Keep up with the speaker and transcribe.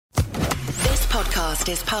podcast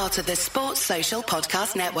is part of the Sports Social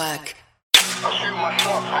Podcast Network. I shoot my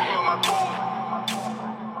shot, I hit my goal.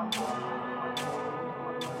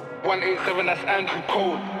 187, that's Andrew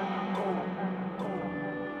Cole.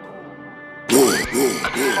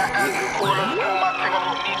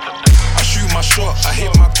 I shoot my shot, I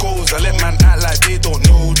hit my goals. I let man act like they don't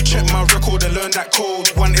know. Check my record and learn that code.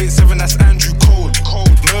 187, that's Andrew Cole.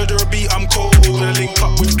 Murderer beat, I'm cold. I link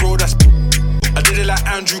up with bro, that's I did it like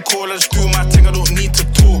Andrew Cole. I just do my thing, I don't need to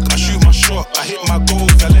talk. I shoot my shot, I hit my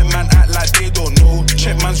goals. I let man act like they don't know.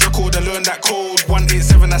 Check man's record and learn that code.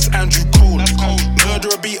 187, that's Andrew Cole.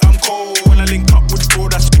 Murderer beat, I'm cold. When I link up with bro,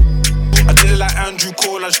 that's I did it like Andrew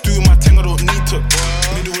Cole. I just do my thing, I don't need to.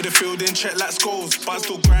 Middle of the field, then check like skulls. But I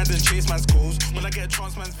still grind and chase man's goals. When I get a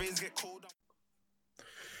chance, man's veins get cold.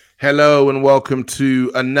 Hello and welcome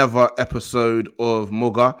to another episode of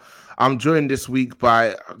MUGA. I'm joined this week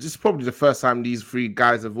by, this is probably the first time these three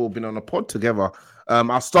guys have all been on a pod together.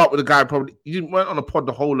 I'll start with a guy you weren't on a pod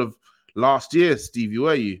the whole of last year, Stevie,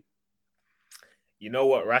 were you? You know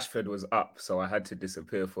what? Rashford was up, so I had to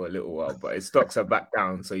disappear for a little while, but his stocks are back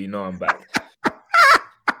down, so you know I'm back.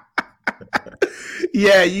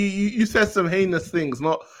 Yeah, you said some heinous things,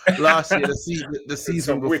 not last year, the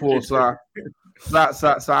season before, so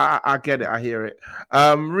I get it, I hear it.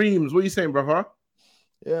 Reams, what are you saying, brother?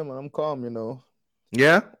 Yeah, man, I'm calm, you know.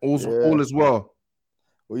 Yeah? All is well.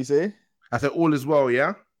 What you say? I said all is well,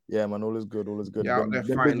 yeah? Yeah, man, all is good, all is good. Yeah, been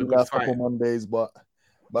busy last couple Mondays, but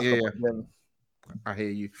back up again. I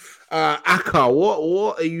hear you. Aka,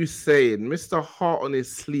 what are you saying? Mr. Heart on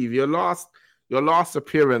his sleeve. Your last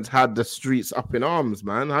appearance had the streets up in arms,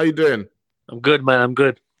 man. How you doing? I'm good, man. I'm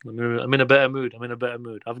good. I'm in a better mood.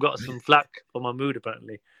 I've got some flack for my mood,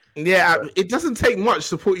 apparently. Yeah, it doesn't take much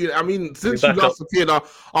to put you. I mean, since you last appeared, our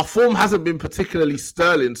form hasn't been particularly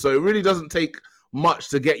sterling, so it really doesn't take much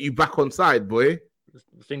to get you back on side, boy.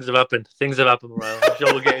 Things have happened, Ryan. I'm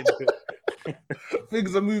sure we'll get into it.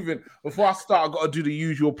 Things are moving. Before I start, I've got to do the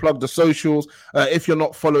usual plug, the socials. If you're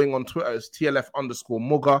not following on Twitter, it's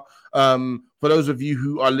TLF_MUGA. For those of you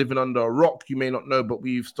who are living under a rock, you may not know, but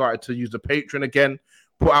we've started to use the Patreon again.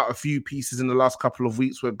 Put out a few pieces in the last couple of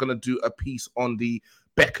weeks. We're going to do a piece on the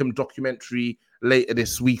Beckham documentary later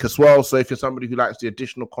this week as well. So if you're somebody who likes the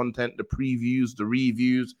additional content, the previews, the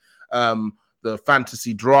reviews, the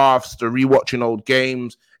fantasy drafts, the rewatching old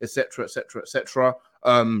games, etc.,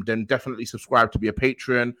 then definitely subscribe to be a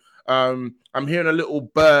patron. I'm hearing a little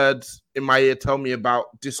bird in my ear tell me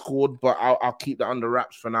about Discord, but I'll keep that under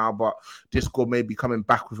wraps for now. But Discord may be coming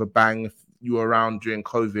back with a bang. If you were around during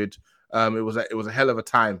COVID, it was a hell of a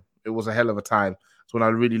time. It's when I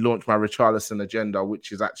really launched my Richarlison agenda,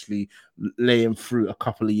 which is actually laying fruit a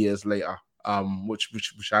couple of years later.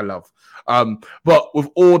 Which I love. But with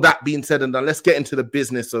all that being said and done, let's get into the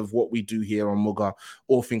business of what we do here on MUGA,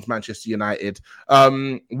 all things Manchester United.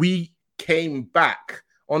 We came back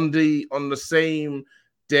on the same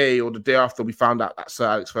day or the day after we found out that Sir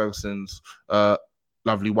Alex Ferguson's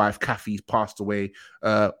lovely wife Kathy's passed away.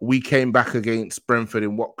 We came back against Brentford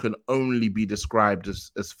in what can only be described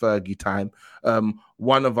as Fergie time.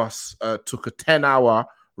 One of us took a 10-hour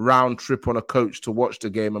round trip on a coach to watch the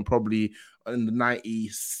game, and probably in the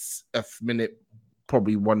 90th minute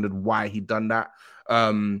probably wondered why he'd done that,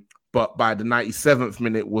 but by the 97th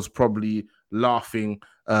minute was probably laughing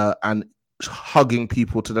and hugging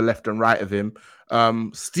people to the left and right of him.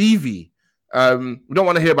 Stevie, we don't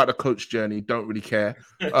want to hear about the coach journey, don't really care,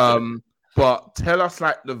 but tell us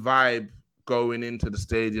like the vibe going into the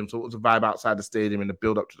stadium. So what was the vibe outside the stadium in the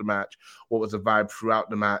build up to the match? What was the vibe throughout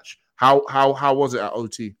the match? How was it at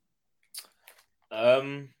OT?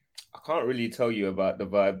 I can't really tell you about the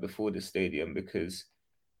vibe before the stadium, because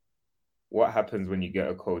what happens when you get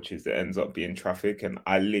a coach is it ends up being traffic, and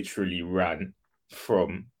I literally ran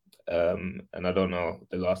from and I don't know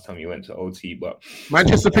the last time you went to OT, but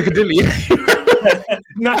Manchester Piccadilly.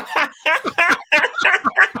 No.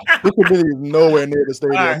 Piccadilly is nowhere near the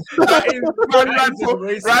stadium.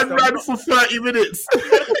 Ran for 30 minutes.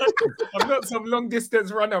 I'm not some long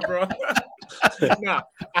distance runner, bro. Nah,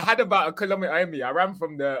 I had about a kilometer in me. I ran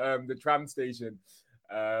from the tram station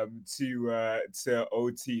to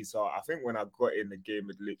OT. So I think when I got in, the game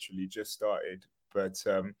had literally just started. But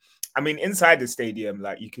I mean, inside the stadium,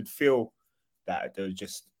 like you could feel that there was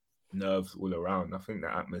just nerves all around. I think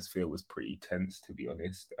the atmosphere was pretty tense, to be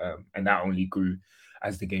honest, and that only grew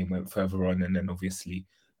as the game went further on, and then obviously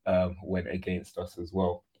went against us as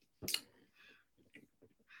well.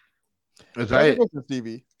 Is that it,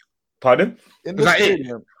 Stevie? Pardon? In the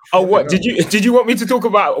stadium. Oh, what did you want me to talk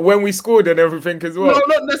about when we scored and everything as well? No,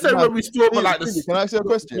 not necessarily when we scored, but like this. Can I ask you a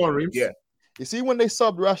question? Yeah. You see, when they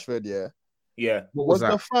subbed Rashford, Yeah. What Was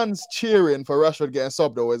was the that? fans cheering for Rashford getting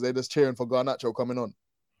subbed, or was they just cheering for Garnacho coming on?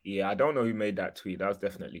 Yeah, I don't know who made that tweet. That was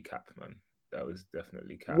definitely cap, man. That was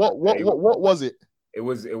definitely cap. What was it? It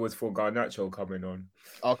was for Garnacho coming on.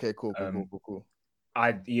 Okay, cool.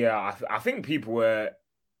 I think people were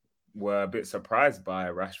a bit surprised by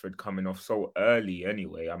Rashford coming off so early.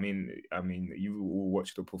 Anyway, I mean, you all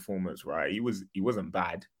watched the performance, right? He wasn't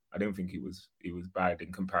bad. I don't think he was bad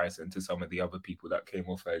in comparison to some of the other people that came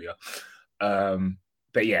off earlier.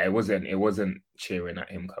 But yeah, it wasn't cheering at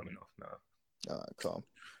him coming off. No. Calm.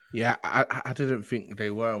 Yeah, I didn't think they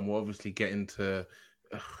were, and we'll obviously get into.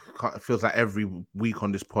 It feels like every week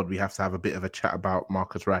on this pod we have to have a bit of a chat about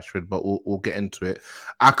Marcus Rashford, but we'll get into it.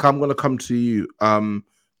 Aka, I'm going to come to you.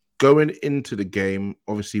 Going into the game,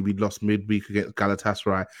 obviously we lost midweek against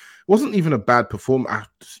Galatasaray. It wasn't even a bad performance.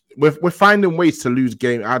 We're finding ways to lose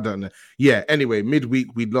game. I don't know. Yeah. Anyway,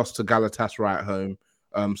 midweek we lost to Galatasaray at home.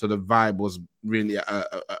 So the vibe was really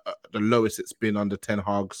the lowest it's been under Ten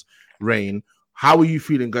Hag's reign. How are you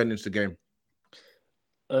feeling going into the game?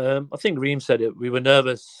 I think Reem said it. We were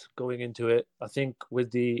nervous going into it. I think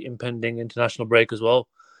with the impending international break as well,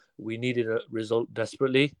 we needed a result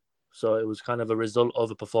desperately. So it was kind of a result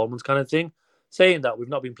of a performance kind of thing. Saying that, we've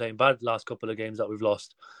not been playing bad the last couple of games that we've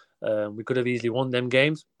lost. We could have easily won them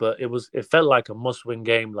games, but it felt like a must-win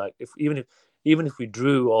game. Like even if we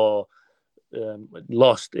drew or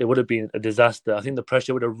lost, it would have been a disaster. I think the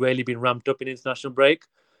pressure would have really been ramped up in international break.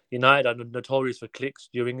 United are notorious for clicks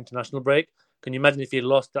during international break. Can you imagine if you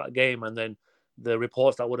lost that game and then the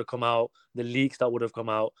reports that would have come out, the leaks that would have come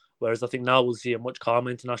out? Whereas I think now we'll see a much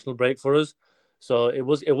calmer international break for us. So it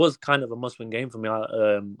was kind of a must-win game for me.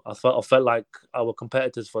 I felt like our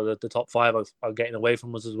competitors for the top 5 are getting away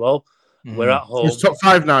from us as well. Mm-hmm. We're at home. It's top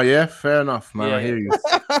 5 now, yeah? Fair enough, man. Yeah, I hear you.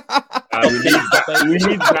 We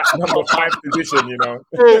need that number 5 position, you know.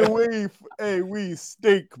 Hey, we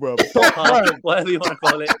stink, bro. Top 5, whatever you want to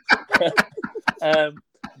call it.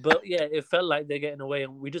 But yeah, it felt like they're getting away,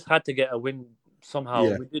 and we just had to get a win somehow.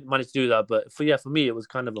 Yeah. We did manage to do that, but for me, it was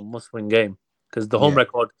kind of a must-win game because the home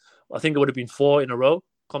record, I think it would have been 4 in a row.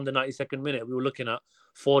 Come the 92nd minute, we were looking at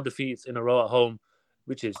 4 defeats in a row at home,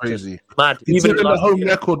 which is crazy, mad. Even in the home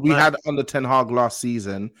record we had under Ten Hag last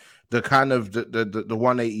season, the kind of the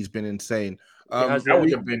 180's been insane. That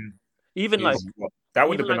would have been that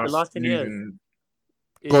would have been the last 10 years.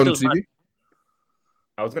 Go on, TV.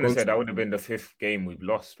 I was going to say that would have been the 5th game we've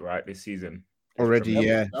lost, right, this season. Already,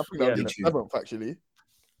 yeah. I think that was the 7th, actually.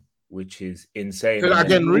 Which is insane.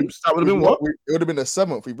 Again, Roots, that would have been what? It would have been the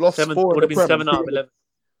 7th. We've lost 4 would have been 7 out of 11.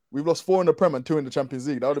 We've lost 4 in the Prem and 2 in the Champions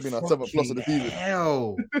League. That would have been our 7th loss of the season.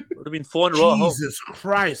 Hell. It would have been 4 in a row. Jesus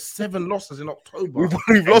Christ, 7 losses in October.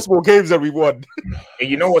 We've lost more games than we've won. And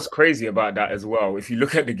you know what's crazy about that as well? If you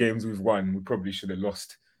look at the games we've won, we probably should have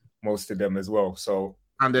lost most of them as well. So,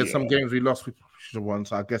 and there's some games we lost we probably should have won.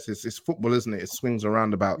 So I guess it's football, isn't it? It swings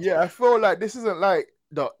around about. Yeah, I feel like this isn't like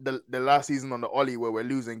the last season on the Ollie where we're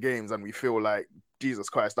losing games and we feel like, Jesus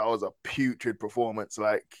Christ, that was a putrid performance.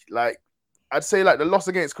 Like I'd say like the loss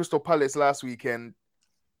against Crystal Palace last weekend,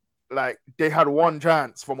 like they had one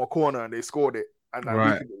chance from a corner and they scored it.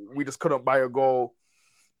 And we just couldn't buy a goal.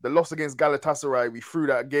 The loss against Galatasaray, we threw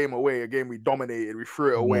that game away, a game we dominated. We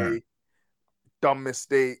threw it away. Dumb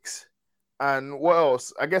mistakes. And what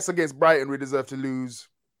else? I guess against Brighton, we deserve to lose.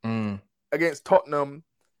 Against Tottenham,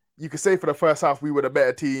 you could say for the first half, we were the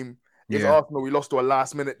better team. Against Arsenal, we lost to a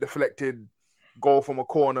last-minute deflected goal from a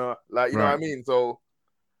corner. Like, you know what I mean? So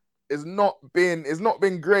it's not been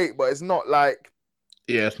great, but it's not like...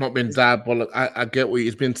 Yeah, it's not been diabolic. I get what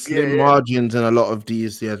it's been slim margins in a lot of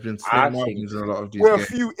these. Yeah, it's been slim margins in a lot of these. We're a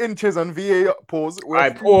few inches on VAR. Pause. I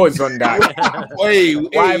pause on that.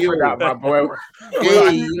 My boy.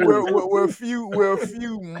 We're a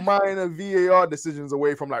few minor VAR decisions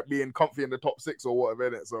away from like being comfy in the top 6 or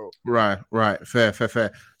whatever. Innit? So right. Fair.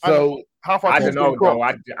 So I don't know, though.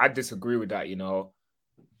 I disagree with that. You know,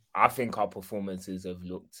 I think our performances have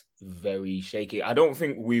looked very shaky. I don't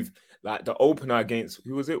think we've like the opener against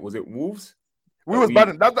who was it? Was it Wolves? We was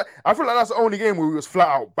bad. I feel like that's the only game where we was flat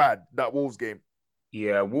out bad. That Wolves game.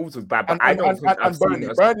 Yeah, Wolves was bad, but I don't think I've seen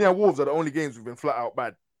us. Burnley and Wolves are the only games we've been flat out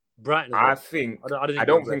bad. Brighton. I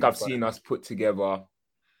don't think I've seen us put together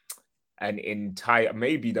an entire.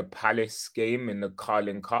 Maybe the Palace game in the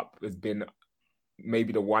Carling Cup has been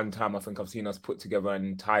maybe the one time I think I've seen us put together an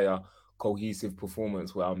entire cohesive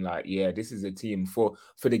performance where I'm like, yeah, this is a team. For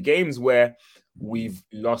the games where we've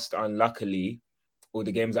lost unluckily, or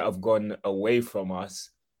the games that have gone away from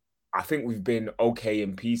us, I think we've been okay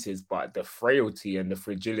in pieces, but the frailty and the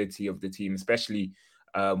fragility of the team, especially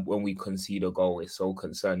when we concede a goal is so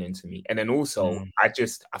concerning to me. And then also, I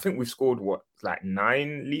think we've scored like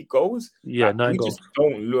 9 league goals. Yeah, like, 9 we goals. just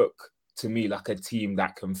don't look to me like a team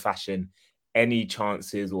that can fashion any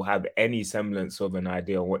chances or have any semblance of an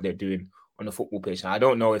idea on what they're doing on the football pitch. And I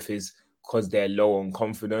don't know if it's because they're low on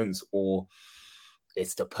confidence or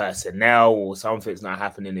it's the personnel or something's not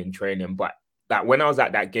happening in training. But that when I was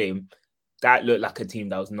at that game, that looked like a team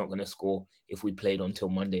that was not going to score if we played until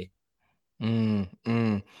Monday. I'm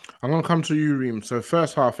going to come to you, Reem. So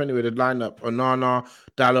first half, anyway, the lineup, Onana,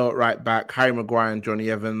 Dalot at right back, Harry Maguire and Johnny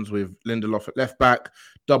Evans with Lindelof at left back,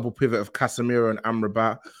 double pivot of Casemiro and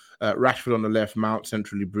Amrabat, Rashford on the left, Mount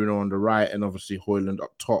centrally, Bruno on the right, and obviously Højlund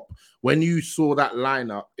up top. When you saw that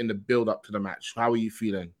lineup in the build-up to the match, how were you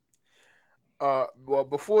feeling? Well,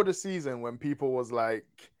 before the season, when people was like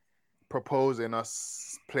proposing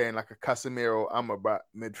us playing like a Casemiro Amrabat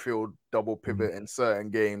midfield double pivot in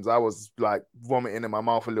certain games, I was like vomiting in my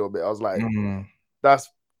mouth a little bit. I was like, that's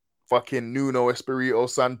fucking Nuno Espirito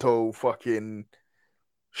Santo, fucking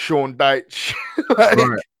Sean Dyche,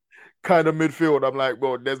 kind of midfield. I'm like,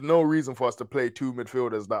 bro, there's no reason for us to play 2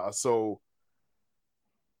 midfielders that are so.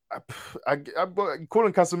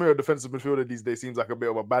 Calling Casemiro a defensive midfielder these days seems like a bit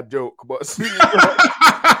of a bad joke, but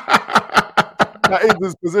that is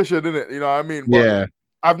his position, isn't it? You know what I mean? But yeah.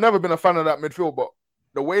 I've never been a fan of that midfield, but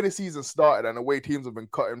the way the season started and the way teams have been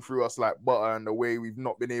cutting through us like butter and the way we've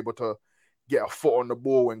not been able to get a foot on the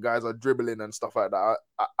ball when guys are dribbling and stuff like that,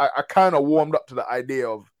 I kind of warmed up to the idea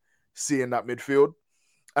of seeing that midfield.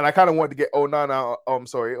 And I kind of wanted to get Onana,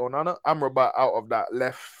 Amrabat out of that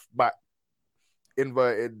left back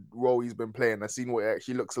inverted role he's been playing. I've seen what it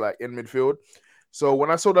actually looks like in midfield. So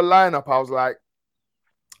when I saw the lineup, I was like,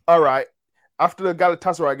 all right. After the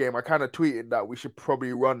Galatasaray game, I kind of tweeted that we should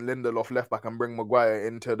probably run Lindelof left back and bring Maguire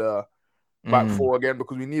into the back 4 again,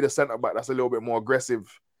 because we need a centre back that's a little bit more aggressive,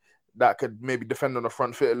 that could maybe defend on the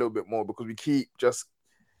front foot a little bit more, because we keep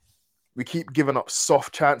giving up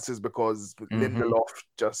soft chances because Lindelof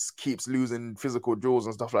just keeps losing physical duels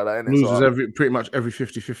and stuff like that. Loses pretty much every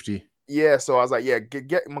 50-50. Yeah, so I was like, yeah,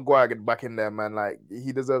 get Maguire back in there, man. Like,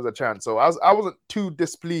 he deserves a chance. So I wasn't too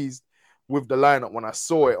displeased with the lineup when I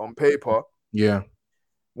saw it on paper. Yeah.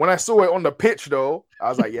 When I saw it on the pitch, though, I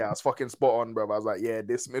was like, yeah, I was fucking spot on, bro. I was like, yeah,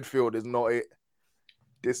 this midfield is not it.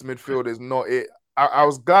 This midfield is not it. I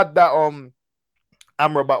was glad that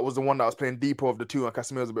Amrabat was the one that was playing deeper of the two and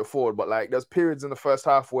Casemiro's a bit forward. But like, there's periods in the first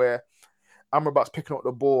half where Amrabat's picking up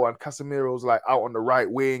the ball and Casemiro's like out on the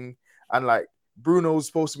right wing, and like Bruno's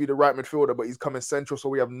supposed to be the right midfielder, but he's coming central, so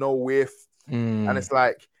we have no width. And it's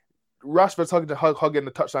like Rashford's hugging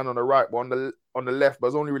the touchline on the right, but on the left, but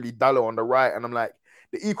it's only really Dalot on the right. And I'm like,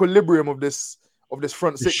 the equilibrium of this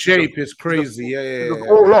front six shape is crazy. Yeah.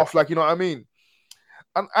 All off, like, you know what I mean?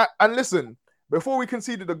 And listen, before we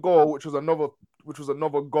conceded the goal, which was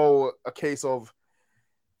another goal, a case of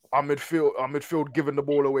our midfield giving the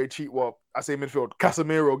ball away cheap. Well, I say midfield,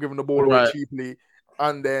 Casemiro giving the ball away cheaply,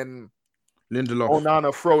 and then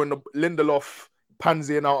Onana Lindelof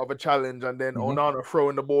pansying out of a challenge, and then Onana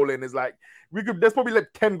throwing the ball in is like, there's probably like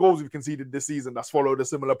 10 goals we've conceded this season that's followed a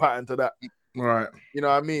similar pattern to that. Right. You know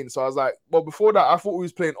what I mean? So I was like, well, before that, I thought we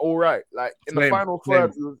was playing all right. Like in the final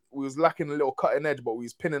third, we was lacking a little cutting edge, but we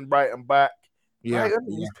was pinning Brighton back. Yeah.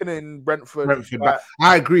 He's pinning Brentford back.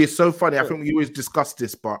 I agree. It's so funny. I think we always discuss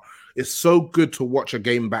this, but it's so good to watch a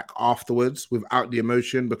game back afterwards without the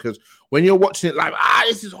emotion, because when you're watching it like,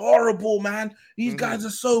 this is horrible, man. These guys are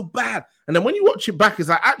so bad. And then when you watch it back, it's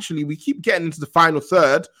like, actually, we keep getting into the final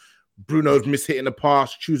third. Bruno's mishitting the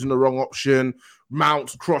pass, choosing the wrong option.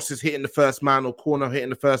 Mount's cross is hitting the first man, or corner hitting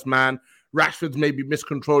the first man. Rashford's maybe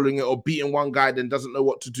miscontrolling it or beating one guy, then doesn't know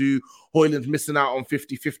what to do. Højlund's missing out on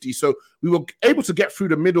 50-50. So we were able to get through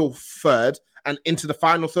the middle third and into the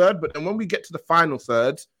final third. But then when we get to the final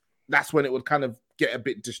third, that's when it would kind of get a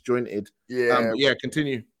bit disjointed. Yeah.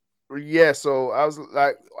 Continue. Yeah, so I was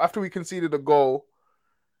like, after we conceded a goal,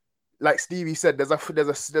 like Stevie said, there's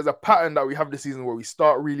a pattern that we have this season where we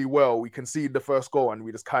start really well, we concede the first goal, and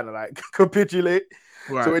we just kind of like capitulate.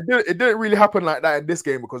 Right. So it didn't really happen like that in this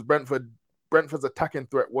game, because Brentford's attacking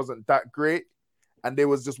threat wasn't that great, and they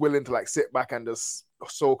was just willing to like sit back and just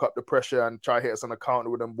soak up the pressure and try to hit us on a counter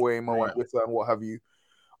with Mbuemo and Wissa and what have you.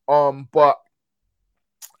 But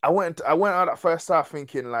I went out that first half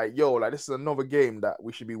thinking like, yo, like this is another game that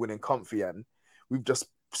we should be winning comfy, and we've just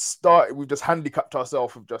handicapped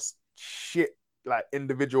ourselves with just shit like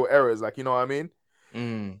individual errors, like, you know what I mean?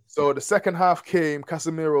 So the second half came,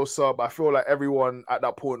 Casemiro sub. I feel like everyone at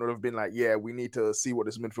that point would have been like, yeah, we need to see what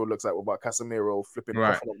this midfield looks like without Casemiro coughing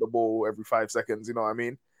up the ball every 5 seconds, you know what I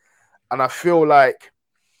mean? And I feel like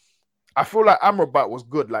I feel like Amrabat was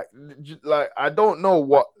good. Like I don't know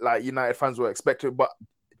what like United fans were expecting, but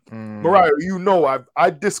Mariah, I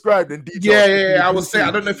described in detail. Yeah. I was saying,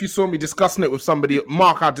 I don't know if you saw me discussing it with somebody.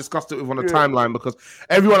 Mark, I discussed it with on the timeline because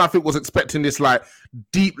everyone I think was expecting this like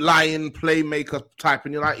deep lying playmaker type,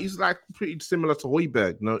 and you're like, he's like pretty similar to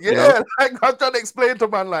Højbjerg. Like I'm trying to explain to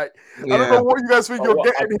man, like I don't know what you guys think you're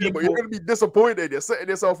getting here, but you're gonna be disappointed. You're setting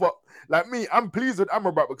yourself up. Like me, I'm pleased with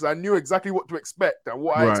Amrabat because I knew exactly what to expect, and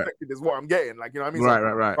what I expected is what I'm getting. Like, you know what I mean?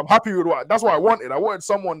 So Right. I'm happy with that's what I wanted. I wanted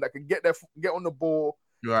someone that could get on the ball,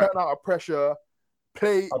 turn out of pressure,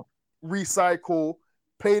 play, recycle,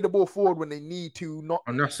 play the ball forward when they need to.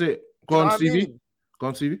 And that's it. Go on,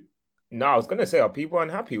 Stevie. No, I was gonna say, are people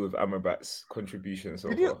unhappy with Amrabat's contribution so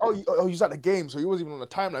far? Oh, he's at the game, so he wasn't even on the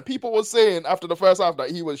timeline. People were saying after the first half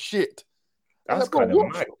that he was shit. That's kind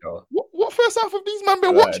of mad, though. What first half have these men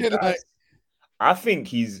been watching? I think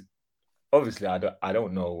he's obviously. I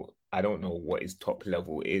don't know what his top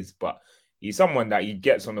level is, but he's someone that he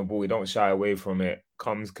gets on the ball. He don't shy away from it.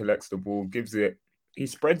 Comes, collects the ball, gives it. He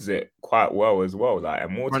spreads it quite well as well. Like,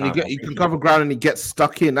 and more time, he can cover ground and he gets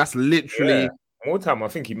stuck in. That's literally. More time, I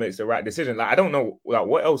think he makes the right decision. Like, I don't know, like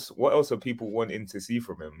what else are people wanting to see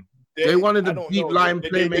from him? They wanted a deep line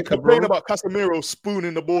playmaker. They complain about Casemiro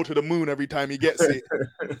spooning the ball to the moon every time he gets it.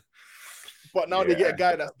 But now they get a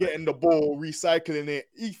guy that's getting the ball, recycling it.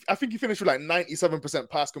 I think he finished with like 97%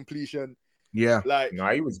 pass completion. Yeah, like no,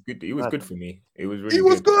 he was good. He was good for me. It was really. He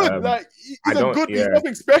was good. Like he's He's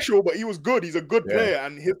nothing special, but he was good. He's a good player,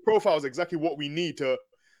 and his profile is exactly what we need to.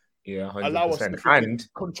 100%. Allow us to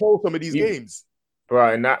control some of these games.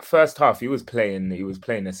 Bro, in that first half, he was playing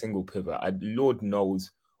a single pivot. Lord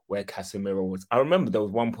knows where Casemiro was. I remember there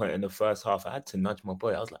was one point in the first half, I had to nudge my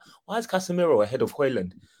boy. I was like, why is Casemiro ahead of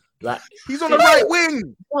Højlund? Like, he's on the right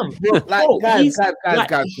wing. Guys.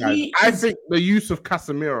 I think the use of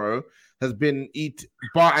Casemiro has been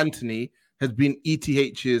Bar Anthony has been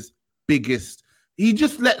ETH's biggest. He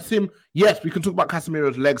just lets him. Yes, we can talk about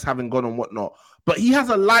Casemiro's legs having gone and whatnot, but he has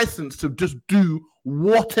a license to just do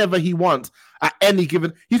whatever he wants at any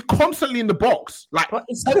given. He's constantly in the box, like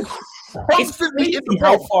constantly in the box.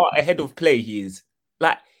 How far ahead of play he is.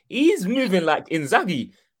 Like, he's moving like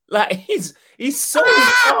Inzaghi. Like, he's so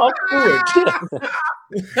far forward.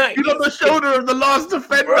 Like, he's on the shoulder of the last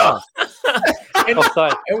defender.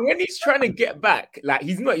 and when he's trying to get back, like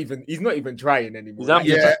he's not even trying anymore. Like,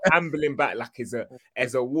 he's just ambling back like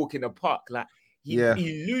as a walk in the park. Like he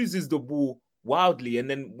loses the ball wildly, and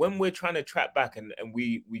then when we're trying to track back and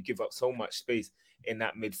we give up so much space in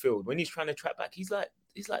that midfield, when he's trying to track back, he's like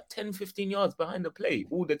 10, 15 yards behind the play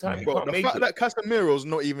all the time. Bro, the fact that Casemiro's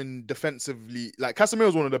not even defensively, like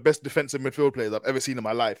Casemiro's one of the best defensive midfield players I've ever seen in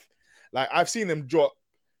my life. Like, I've seen him drop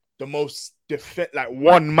the most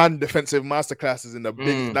one-man defensive masterclasses in the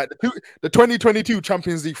big, like the 2022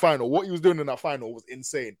 Champions League final. What he was doing in that final was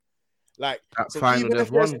insane. Like that final,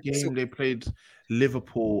 there's one game they played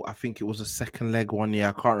Liverpool. I think it was a second leg one year.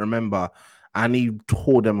 I can't remember. And he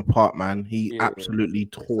tore them apart, man. He absolutely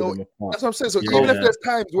tore them apart. That's what I'm saying. So even if there's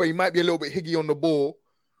times where he might be a little bit higgy on the ball,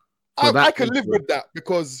 I can live with that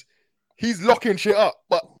because he's locking shit up.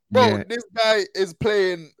 But bro, this guy is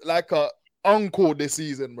playing like a uncle this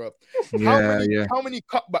season, bro. How many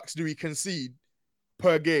cutbacks do we concede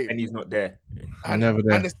per game? And he's not there. Never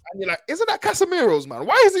there. And you're like, isn't that Casemiro's, man?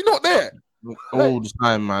 Why is he not there? All the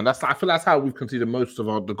time, man. I feel that's how we've conceded most of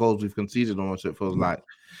the goals we've conceded. Almost it feels like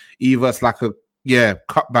either it's like a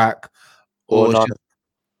cutback or none.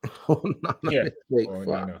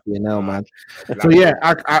 Man. So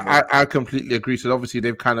I completely agree. So obviously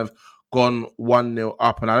they've kind of gone 1-0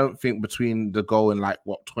 up, and I don't think between the goal and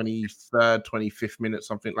 23rd, 25th minute,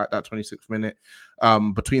 something like that, 26th minute,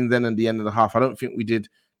 between then and the end of the half, I don't think we did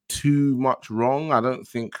too much wrong. I don't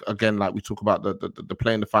think, again, like we talk about the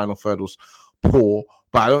play in the final third was poor,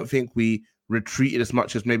 but I don't think we retreated as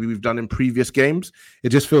much as maybe we've done in previous games. It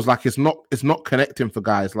just feels like it's not connecting for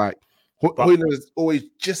guys. Like Højlund is always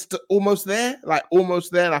just almost there.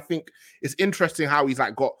 And I think it's interesting how he's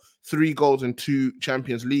got 3 goals in 2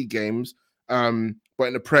 Champions League games, but in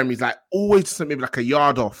the Prem he's always maybe a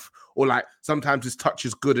yard off. Or sometimes his touch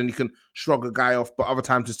is good and he can shrug a guy off, but other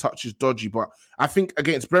times his touch is dodgy. But I think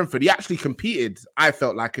against Brentford, he actually competed, I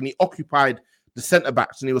felt like, and he occupied the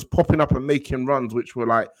centre-backs and he was popping up and making runs, which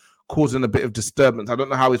were causing a bit of disturbance. I don't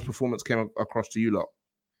know how his performance came across to you lot.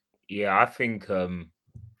 Yeah, I think in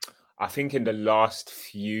the last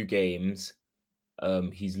few games,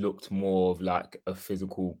 he's looked more of a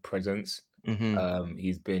physical presence. Mm-hmm.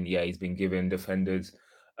 He's been giving defenders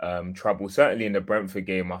trouble. Certainly in the Brentford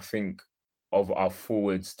game, I think of our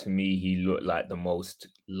forwards, to me, he looked like the most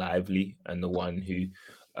lively and the one who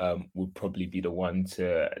would probably be the one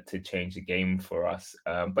to change the game for us.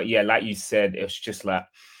 But yeah, like you said, it's just like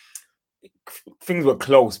things were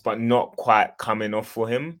close, but not quite coming off for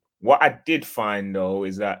him. What I did find though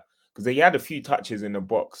is that because he had a few touches in the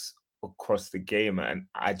box across the game, and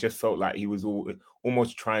I just felt like he was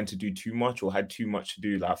almost trying to do too much or had too much to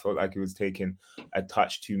do. Like, I felt like he was taking a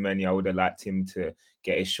touch too many. I would have liked him to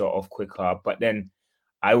get his shot off quicker. But then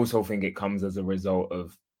I also think it comes as a result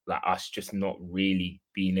of like us just not really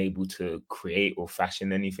being able to create or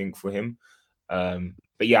fashion anything for him.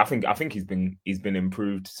 But yeah, I think he's been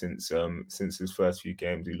improved since his first few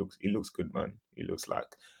games. He looks good, man. He looks like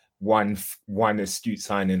one astute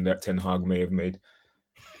signing that Ten Hag may have made.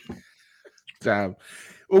 Damn.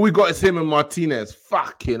 All we got is him and Martinez.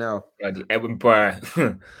 Fucking hell. Edwin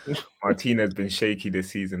Martinez been shaky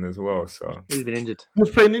this season as well. So He's been injured. He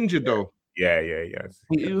was playing injured though. Yeah.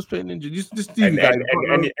 He was playing injured.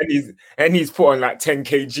 And he's put on like 10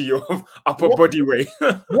 kg of upper body weight.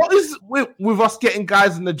 What is with us getting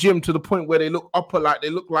guys in the gym to the point where they look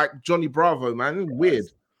like Johnny Bravo, man? It's weird.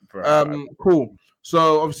 Cool.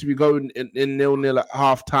 So obviously we go in 0-0 at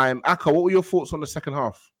half time. Aka, what were your thoughts on the second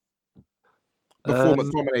half? Before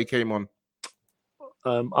McTominay came on.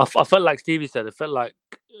 I felt like Stevie said, it felt like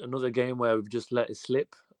another game where we've just let it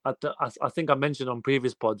slip. I think I mentioned on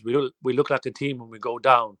previous pods, we look like a team when we go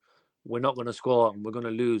down, we're not going to score and we're going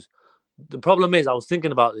to lose. The problem is, I was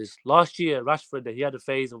thinking about this. Last year, Rashford, he had a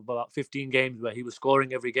phase of about 15 games where he was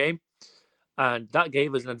scoring every game. And that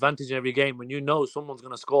gave us an advantage in every game. When you know someone's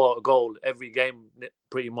going to score a goal every game,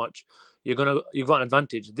 pretty much, you've got an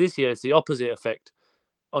advantage. This year, it's the opposite effect.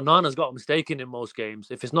 Onana's got a mistake in most games.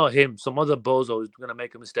 If it's not him, some other bozo is going to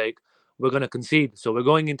make a mistake. We're going to concede. So we're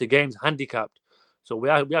going into games handicapped. So we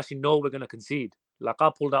actually know we're going to concede. Like, I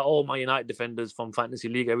pulled out all my United defenders from Fantasy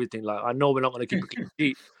League, everything. Like, I know we're not going to keep a clean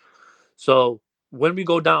sheet. So when we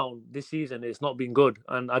go down this season, it's not been good.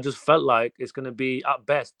 And I just felt like it's going to be, at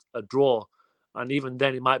best, a draw. And even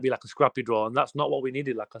then, it might be like a scrappy draw. And that's not what we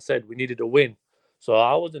needed. Like I said, we needed a win. So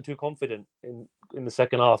I wasn't too confident in the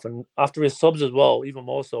second half. And after his subs as well, even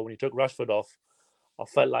more so, when he took Rashford off, I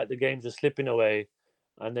felt like the game's just slipping away.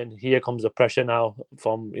 And then here comes the pressure now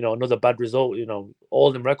from, another bad result,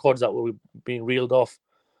 all the records that were being reeled off.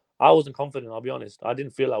 I wasn't confident, I'll be honest. I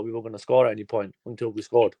didn't feel like we were going to score at any point until we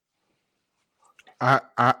scored.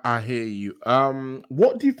 I hear you.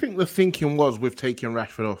 What do you think the thinking was with taking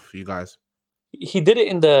Rashford off, you guys? He did it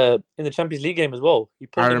in the Champions League game as well. He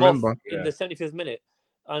pulled him off in the 75th minute.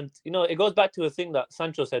 And, it goes back to a thing that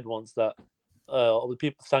Sancho said once that, or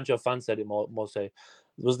the Sancho fans said it more say,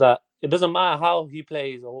 was that it doesn't matter how he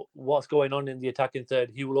plays or what's going on in the attacking third,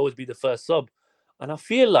 he will always be the first sub. And I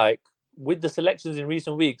feel like with the selections in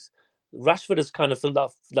recent weeks, Rashford has kind of filled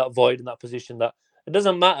that void in that position, that it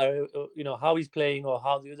doesn't matter, how he's playing or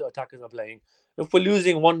how the other attackers are playing. If we're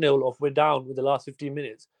losing 1-0 or if we're down with the last 15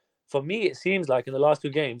 minutes, for me, it seems like in the last two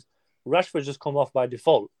games, Rashford's just come off by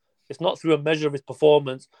default. It's not through a measure of his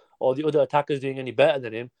performance or the other attackers doing any better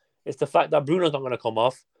than him. It's the fact that Bruno's not going to come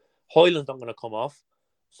off. Højlund's not going to come off.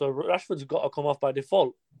 So Rashford's got to come off by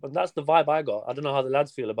default. And that's the vibe I got. I don't know how the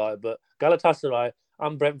lads feel about it, but Galatasaray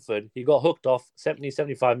and Brentford, he got hooked off 70,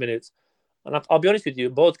 75 minutes. And I'll be honest with you,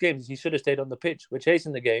 in both games, he should have stayed on the pitch. We're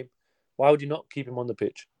chasing the game. Why would you not keep him on the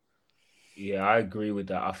pitch? Yeah, I agree with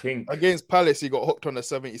that. I think against Palace, he got hooked on the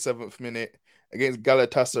 77th minute. Against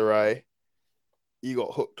Galatasaray, he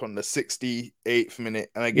got hooked on the 68th minute.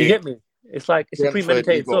 And again, you get me? It's like it's a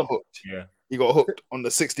premeditated sub. Yeah. He got hooked on the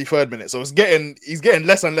 63rd minute. So he's getting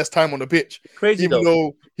less and less time on the pitch. Crazy, even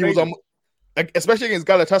though he was especially against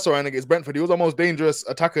Galatasaray and against Brentford, he was the most dangerous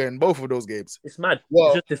attacker in both of those games. It's mad.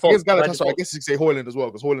 Well, it's against Galatasaray, I guess you could say Højlund as well,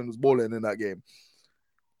 because Højlund was balling in that game.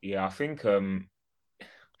 Yeah, I think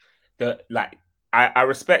I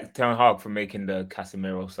respect Ten Hag for making the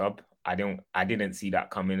Casemiro sub. I didn't see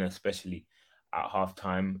that coming, especially at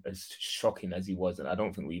halftime, as shocking as he was. And I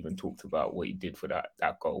don't think we even talked about what he did for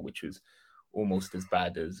that goal, which was almost as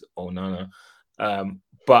bad as Onana.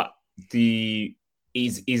 But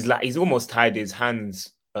he's almost tied his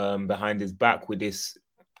hands behind his back with this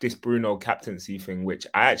Bruno captaincy thing, which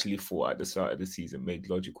I actually thought at the start of the season made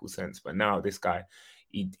logical sense. But now this guy,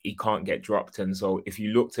 he can't get dropped. And so if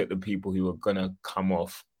you looked at the people who were going to come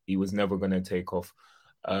off, he was never going to take off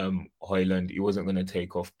Højlund. He wasn't going to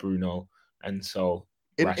take off Bruno. And so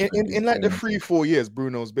in like the 3-4 years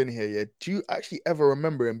Bruno's been here, yeah, do you actually ever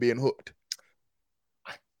remember him being hooked?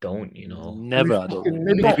 I don't, Never.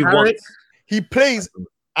 Maybe once. He plays.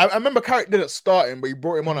 I remember Carrick didn't start him, but he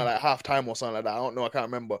brought him on at like half time or something like that. I don't know. I can't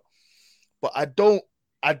remember. But I don't.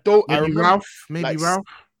 Maybe I remember, Ralph. Maybe Ralph.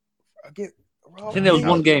 Again, I think there was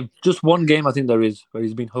one game, just one game. I think there is where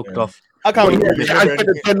he's been hooked off. I can't remember I get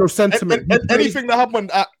the general sentiment. anything that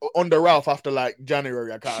happened on the Ralph after like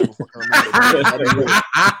January. I can't even fucking remember.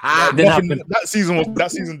 That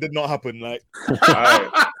season did not happen. Like,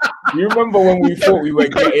 you remember when we thought we were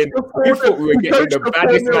getting the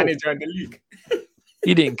baddest manager in the league?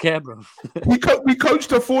 He didn't care, bro. We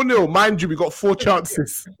coached a 4-0. Mind you, we got 4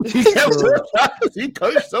 chances. He coached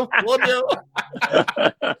a 4-0.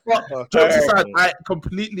 Jokes aside, I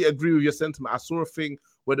completely agree with your sentiment. I saw a thing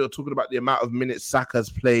where they were talking about the amount of minutes Saka's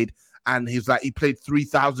played, and he's like, he played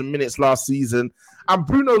 3,000 minutes last season, and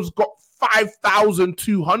Bruno's got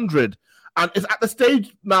 5,200. And it's at the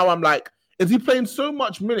stage now I'm like, is he playing so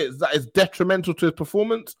much minutes that is detrimental to his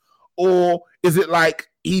performance? Or is it like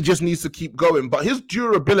he just needs to keep going? But his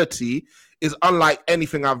durability is unlike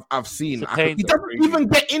anything I've seen. He doesn't even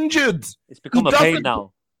get injured. It's become a pain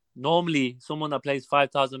now. Normally, someone that plays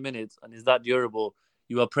 5,000 minutes and is that durable,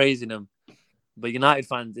 you are praising him. But United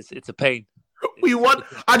fans, it's a pain.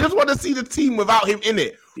 I just want to see the team without him in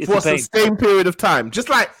it for a sustained period of time. Just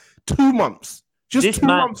like 2 months. Just 2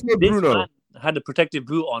 months with Bruno. This man had a protective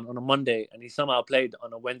boot on a Monday, and he somehow played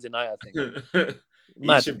on a Wednesday night, I think.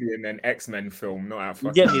 He should be in an X-Men film, not out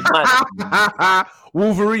for get me mad.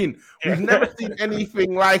 Wolverine. We've never seen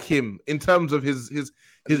anything like him in terms of his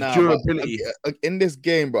durability. In this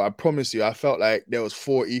game, bro, I promise you, I felt like there was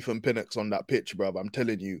 4 Ethan Pinnocks on that pitch, bro. I'm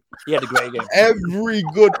telling you. He had a great game. Every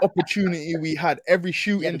good opportunity we had, every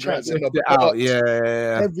shooting chance in the box,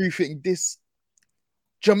 everything. This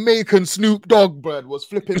Jamaican Snoop Dogg, bro, was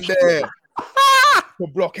flipping there. To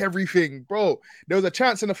block everything, bro. There was a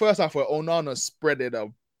chance in the first half where Onana spreaded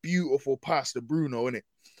a beautiful pass to Bruno, innit?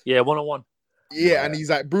 Yeah, 1-on-1. Yeah, and he's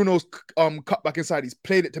like, Bruno's cut back inside. He's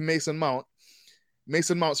played it to Mason Mount.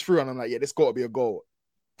 Mason Mount's through, and I'm like, yeah, this got to be a goal.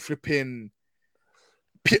 Flipping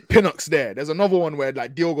Pinnocks there. There's another one where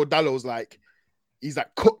like Diogo Dalot's like, he's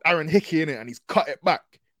like cooked Aaron Hickey in it, and he's cut it back.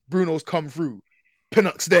 Bruno's come through.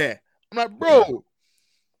 Pinnocks there. I'm like, bro.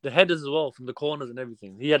 The headers as well from the corners and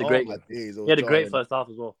everything. He had a great game. He had a great first half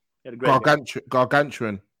as well. He had a great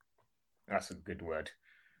gargantuan. That's a good word.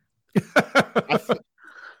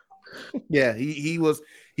 Yeah, he was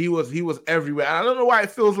everywhere. And I don't know why it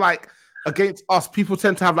feels like against us, people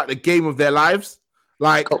tend to have like the game of their lives.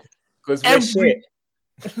 Like, because we're shit.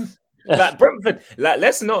 Like Brentford, like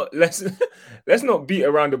let's not beat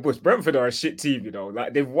around the bush. Brentford are a shit team, you know.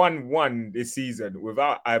 Like they've won 1 this season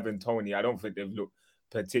without Ivan Toney. I don't think they've looked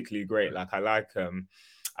particularly great. Like I like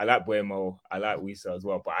Buemo, I like Wisa as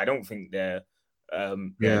well, but I don't think they're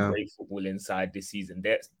great football inside this season.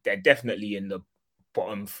 They're definitely in the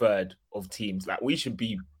bottom third of teams. Like we should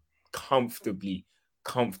be comfortably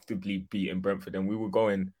beating Brentford, and we were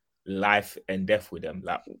going life and death with them.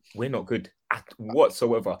 Like we're not good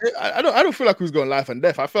whatsoever. I don't feel like we was going life and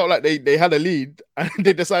death. I felt like they had a lead and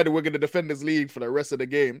they decided we're going to defend this lead for the rest of the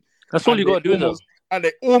game. That's all you got to do, though. And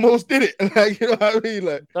they almost did it. Like, you know what I mean?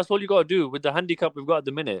 Like, that's all you got to do with the handicap we've got at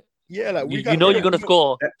the minute. Yeah, like you know you're going to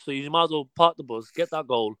score, so you might as well park the bus, get that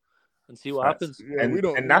goal, and see what happens. Yeah,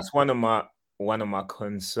 and that's one of my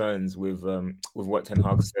concerns with what Ten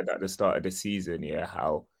Hag said at the start of the season. Yeah,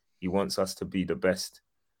 how he wants us to be the best.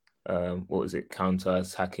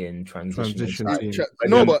 Counter-attacking transition team.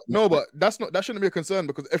 No, but that shouldn't be a concern,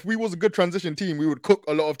 because if we was a good transition team, we would cook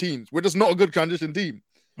a lot of teams. We're just not a good transition team.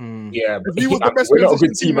 Yeah, if we was the best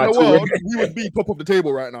transition team in the world, we would be top of the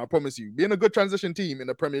table right now. I promise you. Being a good transition team in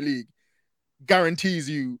the Premier League guarantees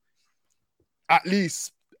you at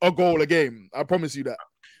least a goal a game. I promise you that.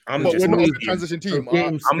 But we're not a good transition team.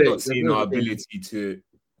 I'm not seeing our ability to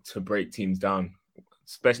break teams down,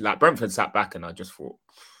 especially like Brentford sat back, and I just thought,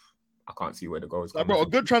 I can't see where the goal is. Like, bro, a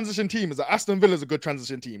good transition team is Aston Villa's a good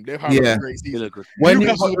transition team. They're having a great season.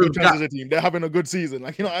 Newcastle's a good transition team. They're having a good season.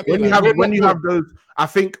 Like, you know what I mean? When you have those, I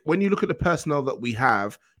think when you look at the personnel that we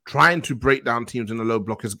have, trying to break down teams in the low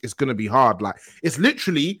block is going to be hard. Like, it's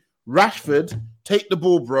literally Rashford, take the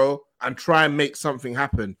ball, bro, and try and make something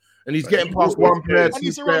happen. And he's getting past one player. And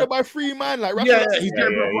he's surrounded by 3 men. Like, Rashford, he's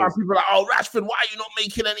getting past people like, oh, Rashford, why are you not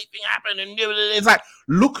making anything happen? And it's like,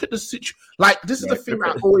 look at the situation. Like, this is the thing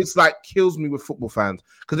that always like kills me with football fans,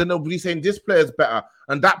 because then they'll be saying this player's better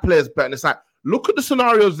and that player's better. And it's like, look at the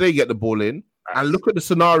scenarios they get the ball in, and look at the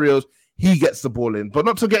scenarios he gets the ball in. But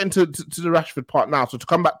not to get into the Rashford part now. So to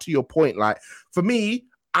come back to your point, like for me,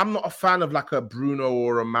 I'm not a fan of like a Bruno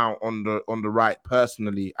or a Mount on the right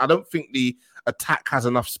personally. I don't think the attack has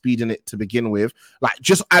enough speed in it to begin with. Like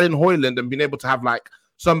just adding Højlund and being able to have like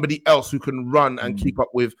somebody else who can run and keep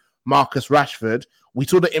up with Marcus Rashford. We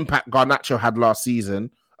saw the impact Garnacho had last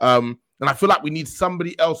season. And I feel like we need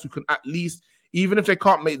somebody else who can at least even if they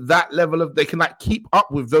can't make that level of, they can like keep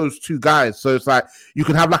up with those two guys. So it's like you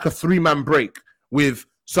can have like a 3-man break with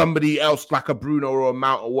somebody else like a Bruno or a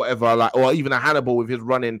Mount or whatever, like, or even a Hannibal with his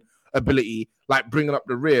running ability, like bringing up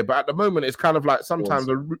the rear. But at the moment, it's kind of like sometimes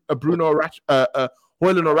a Bruno or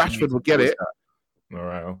Hoyland or Rashford will get it. All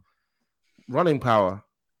right, running power,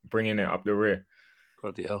 bringing it up the rear.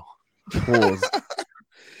 Bloody hell. Pause.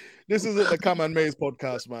 This isn't the Cam and Maze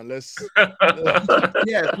podcast, man. Let's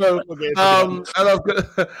yeah. So and I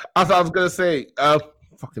was gonna say,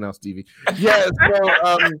 fucking hell, Stevie. Yeah.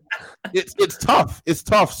 So it's tough. It's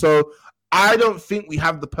tough. So I don't think we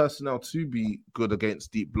have the personnel to be good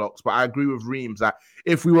against deep blocks. But I agree with Reams that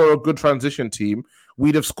if we were a good transition team,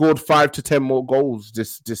 we'd have scored 5 to 10 more goals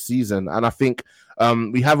this season. And I think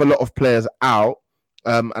we have a lot of players out.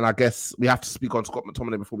 And I guess we have to speak on Scott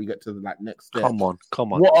McTominay before we get to the next step. Come on.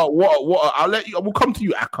 What I'll let you. We'll come to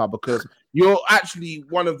you, Akka, because you're actually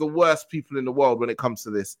one of the worst people in the world when it comes to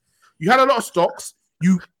this. You had a lot of stocks.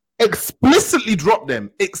 You explicitly dropped them.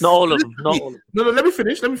 Not all of them. No. Let me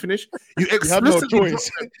finish. You explicitly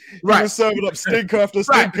right. He was serving up stinker after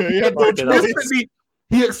stinker. He had no choice.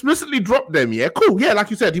 He explicitly dropped them. Yeah, cool. Yeah, like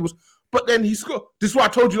you said, he was. But then he scored. This is what I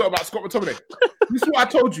told you about Scott McTominay. This is what I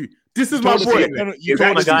told you. This is my boy. You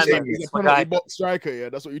told us he's a penalty box striker. Yeah,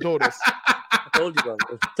 that's what you told us. I told you, bro.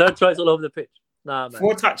 Third tries all over the pitch. Nah, man.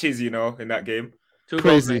 4 touches, in that game. 2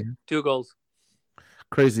 Crazy. goals, 2 goals.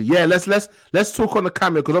 Crazy. Yeah, let's talk on the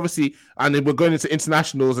cameo because obviously, and then we're going into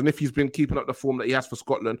internationals, and if he's been keeping up the form that he has for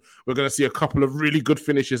Scotland, we're going to see a couple of really good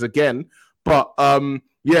finishes again. But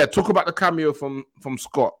yeah, talk about the cameo from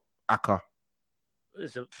Scott Akka.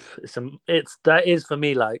 That is for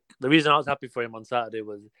me, like, the reason I was happy for him on Saturday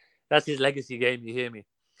was that's his legacy game. You hear me?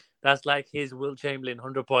 That's like his Will Chamberlain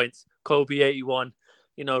 100 points, Kobe 81.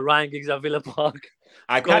 Ryan Giggs at Villa Park.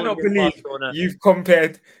 I cannot believe you've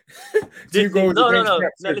compared 2 goals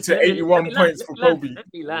against to 81 points for Kobe.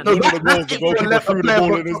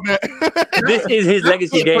 This is his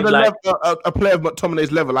legacy game. Like a player of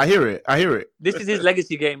McTominay's level. I hear it. This is his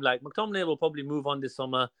legacy game. Like McTominay will probably move on this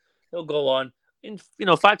summer. He'll go on. In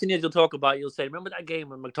 5-10 years, you'll talk about. You'll say, "Remember that game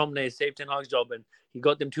when McTominay saved Ten Hag's job and he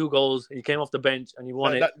got them 2 goals and he came off the bench and he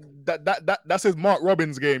won it." That's his Mark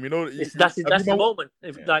Robbins game. That's the moment.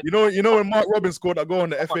 When Mark Robbins scored that goal in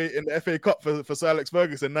the FA Cup for Sir Alex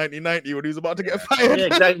Ferguson 1990 when he was about to get fired. Yeah,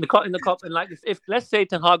 exactly. In the cup, and like if let's say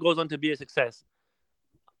Ten Hag goes on to be a success,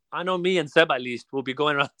 I know me and Seb at least will be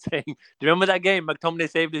going around saying, "Do you remember that game? McTominay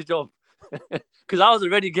saved his job," because I was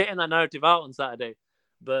already getting that narrative out on Saturday.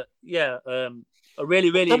 But yeah, a really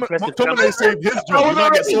impressive. McTominay saved his job. He's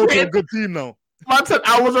not getting sold to a good team now.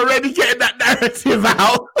 I was already getting that narrative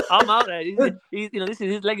out. I'm out there. This is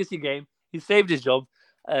his legacy game. He saved his job.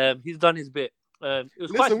 He's done his bit.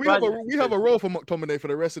 Listen, we have a role for McTominay for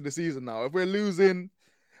the rest of the season now. If we're losing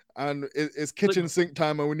and it's kitchen sink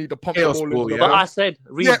time and we need to pump the ball into the But I said,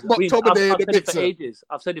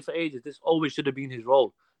 I've said it for ages. This always should have been his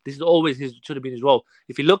role. Should have been his role.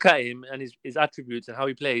 If you look at him and his attributes and how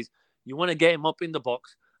he plays, you want to get him up in the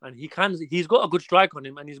box, and he's got a good strike on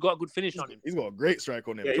him, and he's got a good finish on him. He's got a great strike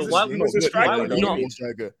on him. Yeah, he's a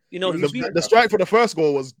striker. The strike for the first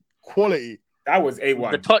goal was quality. That was A1.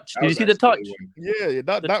 The touch. Did you see the touch? Yeah,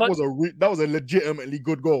 that was a legitimately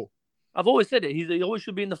good goal. I've always said it. He always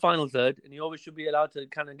should be in the final third, and he always should be allowed to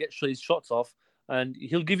kind of get his shots off, and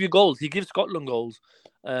he'll give you goals. He gives Scotland goals.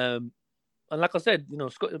 And like I said,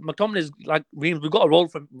 McTominay's like we've got a role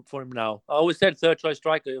for him now. I always said third choice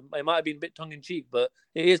striker. It might have been a bit tongue in cheek, but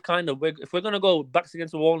it is kind of. If we're gonna go backs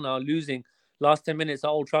against the wall now, losing last 10 minutes at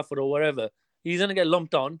Old Trafford or wherever, he's gonna get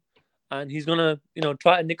lumped on, and he's gonna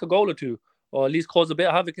try to nick a goal or 2, or at least cause a bit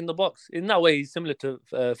of havoc in the box. In that way, he's similar to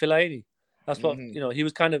Fellaini. That's what he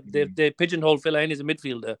was kind of. They pigeonholed Fellaini as a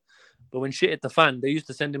midfielder, but when shit hit the fan, they used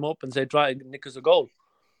to send him up and say try to nick us a goal.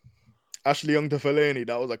 Ashley Young to Fellaini,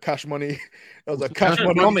 that was a cash money. That was a cash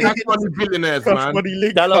money billionaires, man.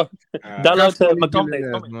 Link Dalo to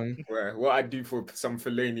McTominay. What I'd do for some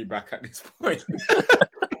Fellaini back at this point.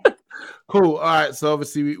 Cool. All right. So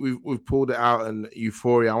obviously we've pulled it out and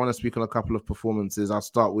euphoria. I want to speak on a couple of performances. I'll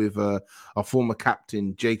start with our former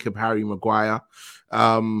captain Jacob Harry Maguire.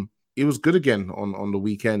 He was good again on the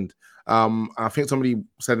weekend. I think somebody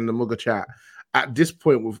said in the MUGA chat, at this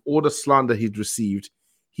point, with all the slander he'd received,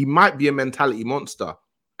 he might be a mentality monster.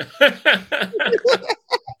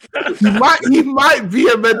 he might be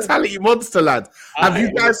a mentality monster, lad. Have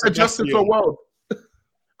you guys adjusted for a world?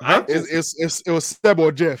 Huh? It was Seb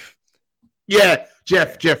or Jeff. Yeah,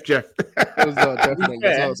 Jeff. It was,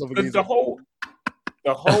 definitely. The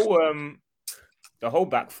whole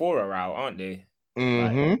back four are out, aren't they?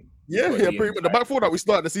 Mm-hmm. Yeah, Got yeah, the pretty much. The back four that we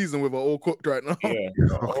started the season with are all cooked right now. Yeah, the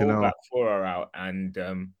Fucking whole hell. back four are out, and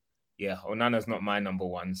yeah, Onana's not my number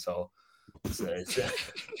one, so it's,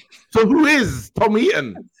 So who is Tom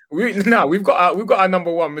Eaton? we've got our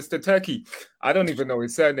number one, Mr. Turkey. I don't even know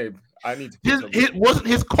his surname. I need to. Wasn't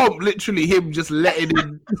his comp literally him just letting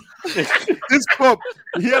him? This comp,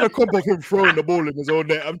 he had a comp of him throwing the ball in his own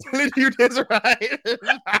net. I'm telling you this, right?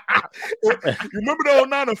 You remember the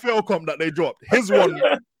Onana fail comp that they dropped?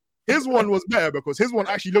 His one was better because his one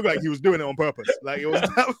actually looked like he was doing it on purpose. Like it was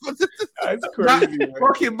That's crazy. That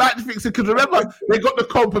fucking match fixing. Because remember, they got the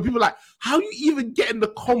comp, and people were like, how are you even getting the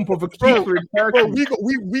comp of a keeper in Turkey? Bro,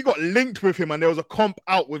 we got linked with him, and there was a comp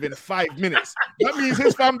out within 5 minutes. That means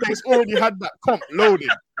his fan base already had that comp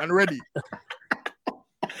loaded and ready.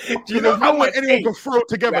 Do you know how much anyone could throw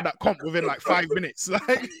together that comp within like 5 minutes?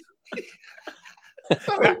 Like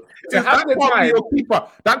to have the time,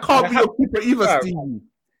 that can't be your keeper either, Stevie.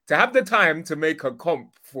 To have the time to make a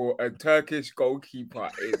comp for a Turkish goalkeeper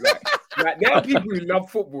is like there are people who love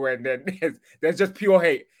football, and then there's just pure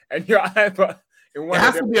hate, and you're either in one. It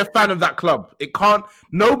has to be a fan of that club. It can't.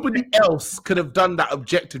 Nobody else could have done that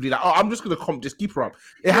objectively. Like, I'm just going to comp this keeper up.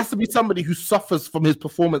 It has to be somebody who suffers from his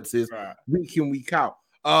performances week in, week out.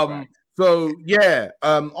 So yeah,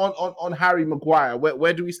 on Harry Maguire,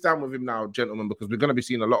 where do we stand with him now, gentlemen? Because we're going to be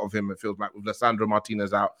seeing a lot of him. It feels like with Lissandro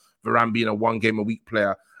Martinez out, Varane being a 1 game a week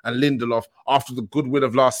player, and Lindelof after the goodwill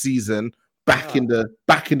of last season back in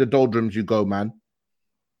the doldrums. You go, man.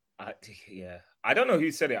 I don't know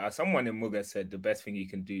who said it. Someone in MUGA said the best thing you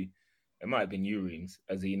can do, it might have been you, Reams,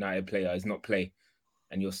 as a United player, is not play,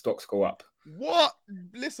 and your stocks go up. what?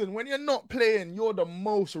 Listen, when you're not playing, you're the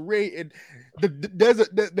most rated.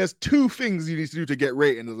 There's 2 things you need to do to get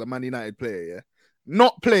rated as a Man United player. Yeah,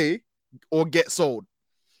 not play or get sold.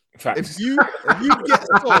 Facts. If you get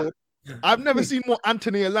sold, I've never seen more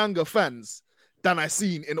Anthony Elanga fans than I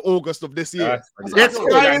seen in August of this year. They're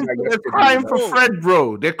crying for Fred,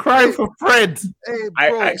 bro. They're crying for Fred. Hey,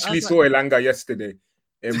 bro, I actually saw Elanga yesterday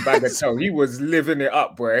in Bagatelle. He was living it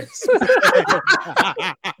up, boy.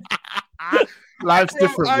 Life's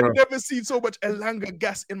different, bro. I've never seen so much Elanga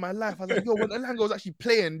gas in my life. I was like, yo, when Elanga was actually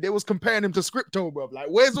playing, they was comparing him to Scripto, bro. Like,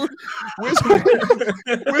 where's all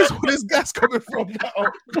this gas coming from now?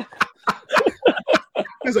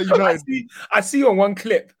 I see on one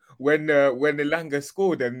clip when Elanga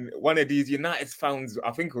scored, and one of these United fans,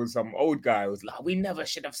 I think it was some old guy, was like, "We never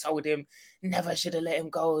should have sold him. Never should have let him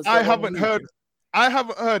go." I haven't heard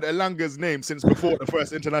Elanga's name since before the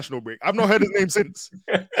first international break. I've not heard his name since.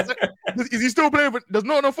 Is he still playing? Does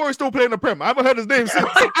Nottingham Forest still play in the Prem? I haven't heard his name since.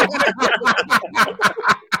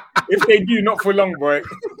 If they do, not for long, boy.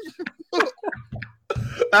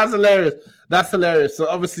 That's hilarious. So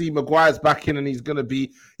obviously Maguire's back in, and he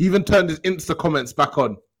even turned his Insta comments back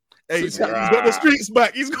on. Hey, he's got the streets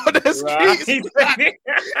back. He's got the streets back. He's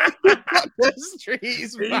got the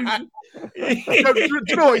streets back.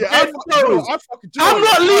 You know what? Yeah, I'm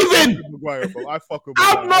not leaving. Maguire, bro.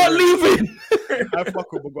 I'm not leaving. I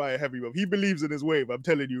fuck with Maguire heavy, bro. He believes in his wave. I'm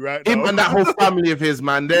telling you right now. Him and that whole family of his,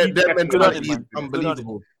 man. Their mentality is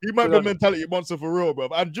unbelievable. He might be a mentality monster for real, bro.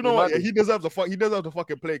 And you know what? Yeah, he deserves to fucking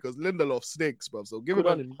play because Lindelof stinks, bro. So good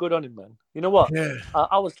on him, man. You know what? Yeah.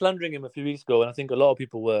 I was slandering him a few weeks ago, and I think a lot of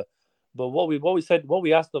people were. But what we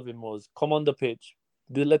asked of him was, come on the pitch,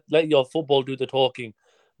 let your football do the talking,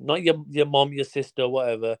 not your mom, your sister,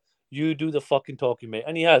 whatever. You do the fucking talking, mate,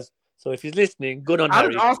 and he has. So if he's listening, good on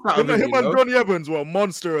Harry. Him and Johnny Evans were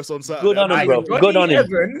monstrous on Saturday. Good on him, bro. Good on him.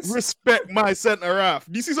 Respect my centre half.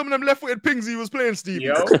 Do you see some of them left-footed pings he was playing, Steve?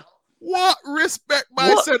 Yo. What? Respect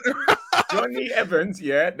my centre half. Johnny Evans,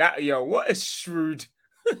 what a shrewd.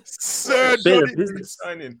 Sir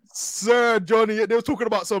Johnny, they were talking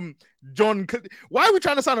about some John. Why are we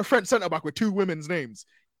trying to sign a French centre back with 2 women's names?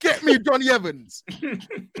 Get me Johnny Evans,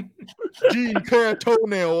 Jean Claire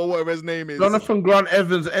Toenail or whatever his name is. Jonathan Grant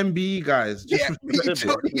Evans, MBE guys. Get me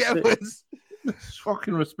Johnny Evans.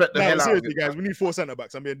 Fucking respect the hell out of it. Guys. We need 4 centre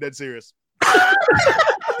backs. I'm being dead serious.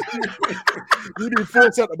 We need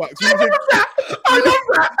 4 centre backs. We need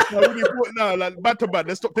 4 now. Like bad to bad.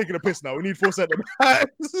 Let's stop taking a piss now. We need 4 centre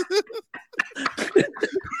backs.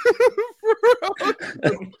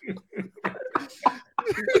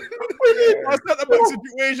 Our centre back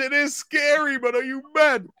situation is scary, but are you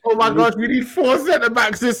mad? Oh my gosh, we need 4 centre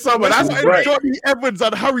backs this summer. That's right. Johnny Evans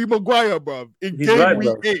and Harry Maguire, bro. In game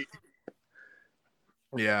week 8.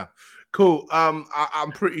 Yeah. Cool.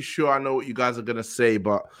 I'm pretty sure I know what you guys are gonna say,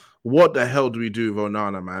 but what the hell do we do with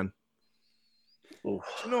Onana, man? You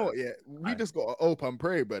know what? Yeah, we just got to hope and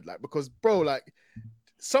pray, but because bro,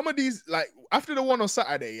 some of these, after the one on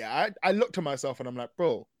Saturday, I looked to myself and I'm like,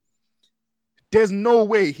 bro, there's no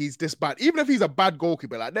way he's this bad. Even if he's a bad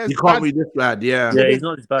goalkeeper, like He can't be this bad. Yeah. Yeah, he's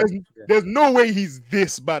not this bad. There's no way he's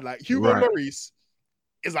this bad. Like Hugo Right. Lloris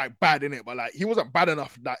is like bad in it, but like he wasn't bad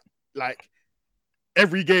enough that like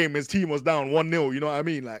every game his team was down 1-0. You know what I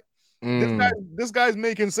mean? Like this guy's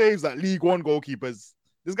making saves that League One goalkeepers.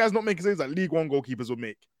 This guy's not making saves that League One goalkeepers would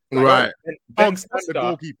make. Like, Right.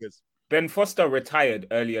 Ben Foster retired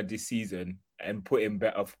earlier this season and put in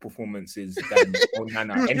better performances than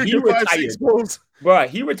Onana. And he retired. Bro,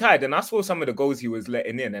 he retired, and I saw some of the goals he was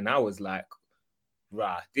letting in, and I was like,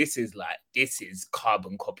 this is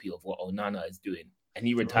carbon copy of what Onana is doing. And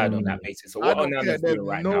he retired on that basis. So what Onana's doing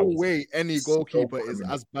right now? No way any goalkeeper is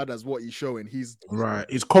as bad as what he's showing. He's right.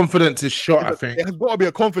 His confidence is shot, I think. It has got to be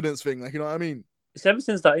a confidence thing, like, you know what I mean? It's ever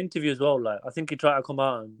since that interview as well. Like, I think he tried to come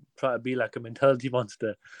out and try to be like a mentality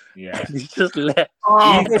monster. Yeah, and he just let. He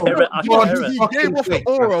gave off the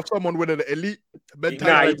aura of someone with an elite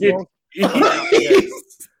mentality. He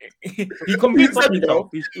convinced me,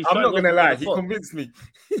 though. I'm not gonna lie, he convinced me.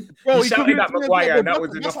 Bro, he shouted at Maguire, and that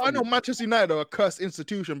was enough. I know Manchester United are a cursed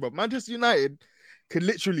institution, bro. Manchester United could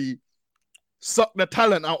literally suck the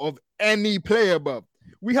talent out of any player, bro.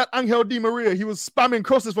 We had Angel Di Maria. He was spamming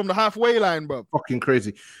crosses from the halfway line, bro. Fucking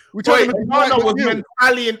crazy. Onana was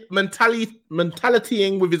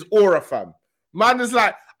mentalitying with his aura, fam. Man is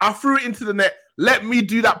like, I threw it into the net. Let me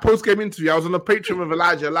do that post-game interview. I was on a Patreon with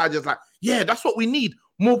Elijah. Elijah's like, yeah, that's what we need.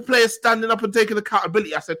 More players standing up and taking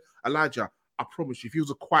accountability. I said, Elijah, I promise you, if he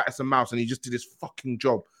was as quiet as a mouse and he just did his fucking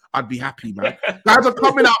job, I'd be happy, man. Guys are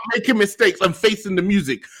coming out making mistakes and facing the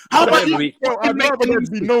music. How about you? I'd rather there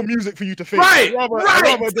be no music for you to face. Right, I'd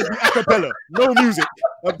rather there be a cappella. No music.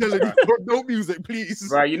 I'm telling you, no music, please.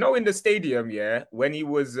 Right, you know, in the stadium, yeah, when he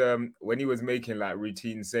was making like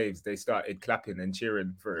routine saves, they started clapping and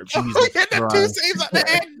cheering for him. Jesus the 2 saves at the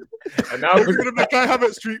end. And now was the Kai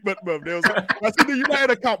Havertz treatment, bro. There was I see the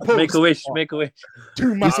United account post. Make a wish.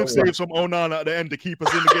 2 massive saves from Onana at the end to keep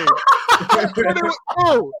us in the game.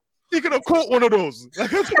 Oh, he could have caught one of those. No,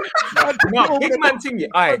 big man thing.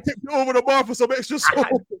 I tipped it over the bar for some extra score.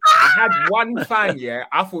 I had one fan. Yeah,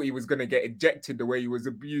 I thought he was gonna get ejected the way he was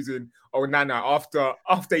abusing Onana after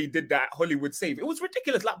he did that Hollywood save. It was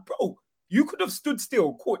ridiculous. Like, bro, you could have stood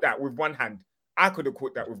still, caught that with one hand. I could have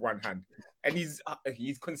caught that with one hand. And he's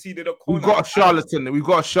conceded a corner. We've got a charlatan. We've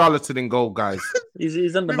got a charlatan in goal, guys.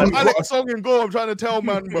 He's on the man. Alex Song in goal. I'm trying to tell,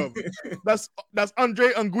 man, bro. That's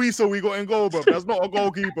Andre Anguissa we got in goal, bro. That's not a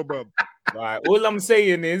goalkeeper, bro. Right. All I'm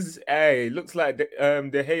saying is, hey, looks like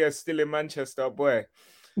De Gea's still in Manchester, boy.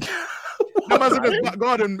 That man's in his back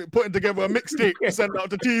garden putting together a mixtape to send out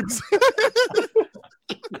to teams.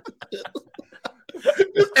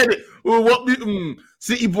 Just edit. Well, what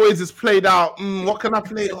City Boys has played out. What can I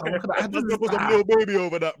play? What can I put some little baby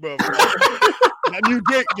over that, bro. That new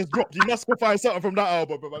Drake just dropped. You must go find something from that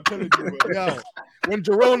album, bro. I'm telling you, bro. Yeah. When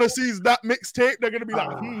Girona sees that mixtape, they're gonna be like,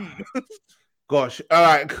 Gosh. All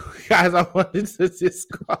right, guys, I wanted to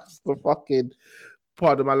discuss the fucking,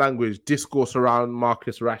 pardon my language, discourse around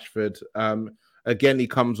Marcus Rashford. Again, he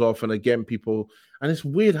comes off, and again, people, and it's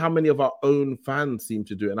weird how many of our own fans seem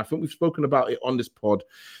to do it. And I think we've spoken about it on this pod,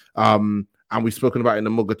 and we've spoken about it in the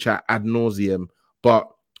MUGA chat ad nauseum. But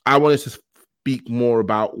I wanted to speak more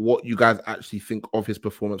about what you guys actually think of his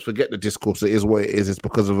performance. Forget the discourse; it is what it is. It's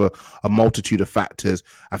because of a multitude of factors.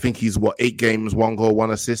 I think he's 8 games, 1 goal, 1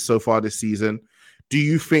 assist so far this season. Do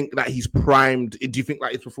you think that he's primed? Do you think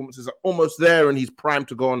like his performances are almost there and he's primed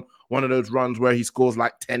to go on one of those runs where he scores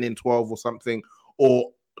like 10 in 12 or something? Or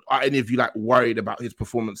are any of you like worried about his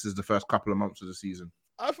performances the first couple of months of the season?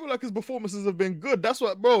 I feel like his performances have been good. That's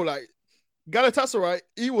what, bro, like Galatasaray,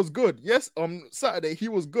 he was good. Yes, on Saturday, he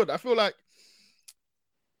was good. I feel like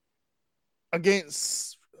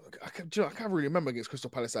against, I can't really remember against Crystal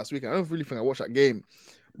Palace last weekend. I don't really think I watched that game.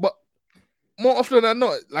 But more often than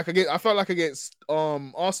not, like I felt like against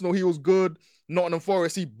Arsenal, he was good. Nottingham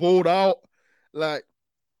Forest, he balled out. Like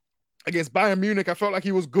against Bayern Munich, I felt like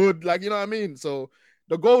he was good. Like, you know what I mean? So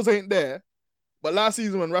the goals ain't there. But last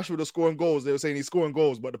season when Rashford was scoring goals, they were saying he's scoring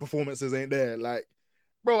goals, but the performances ain't there. Like,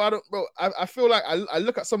 I feel like I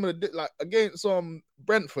look at some of the, like against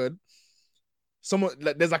Brentford, someone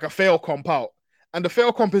like there's like a fail comp out. And the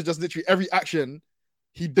fail comp is just literally every action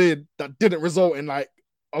he did that didn't result in like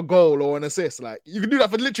a goal or an assist. Like you can do that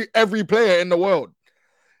for literally every player in the world.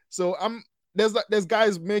 So there's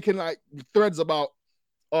guys making like threads about,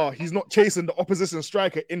 oh, he's not chasing the opposition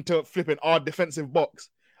striker into flipping our defensive box.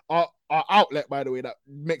 Our outlet, by the way, that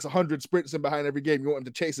makes 100 sprints in behind every game. You want him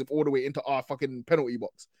to chase him all the way into our fucking penalty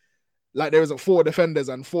box. Like there isn't 4 defenders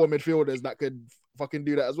and 4 midfielders that could fucking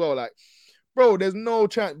do that as well. Like, bro, there's no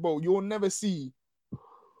chance, bro. You'll never see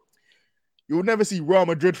you'll never see Real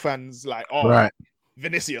Madrid fans like, oh, Right.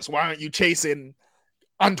 Vinicius, why aren't you chasing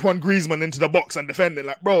Antoine Griezmann into the box and defending?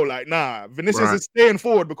 Like, bro, like, nah, Vinicius is staying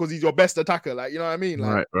forward because he's your best attacker. Like, you know what I mean?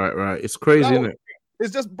 Like, Right. It's crazy, isn't it?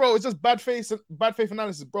 It's just, bro, it's just bad faith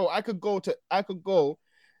analysis, bro. I could go to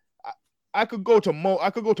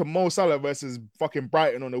Mo Salah versus fucking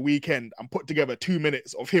Brighton on the weekend and put together 2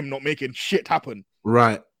 minutes of him not making shit happen.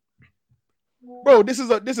 Right. Bro, this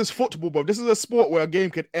is football, bro. This is a sport where a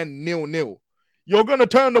game could end 0-0. You're gonna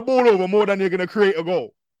turn the ball over more than you're gonna create a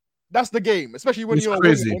goal. That's the game, especially when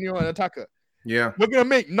you're an attacker. Yeah. You're gonna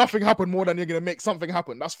make nothing happen more than you're gonna make something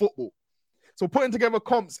happen. That's football. So putting together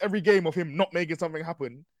comps every game of him not making something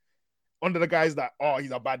happen under the guys that, oh,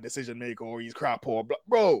 he's a bad decision maker or he's crap or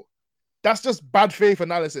bro, that's just bad faith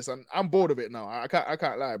analysis, and I'm bored of it now. I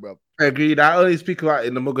can't lie, bro. I agree. I only speak about it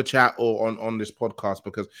in the MUGA chat or on this podcast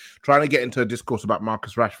because trying to get into a discourse about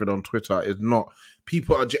Marcus Rashford on Twitter is not.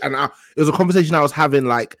 People are, and it was a conversation I was having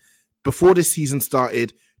like before this season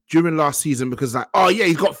started, during last season, because like, oh yeah,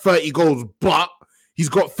 he's got 30 goals, but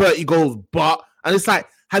and it's like,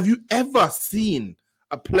 have you ever seen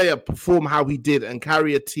a player perform how he did and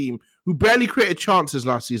carry a team who barely created chances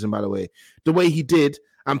last season, by the way, the way he did?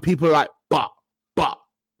 And people are like, but,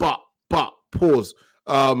 pause.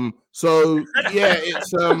 So yeah,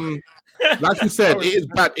 it's like you said, it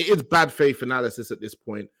is bad faith analysis at this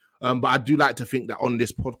point. But I do like to think that on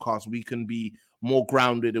this podcast we can be more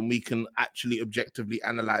grounded and we can actually objectively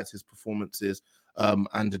analyze his performances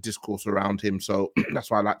and the discourse around him. So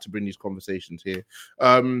that's why I like to bring these conversations here.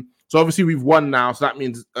 So obviously we've won now, so that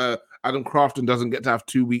means Adam Crafton doesn't get to have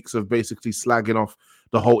 2 weeks of basically slagging off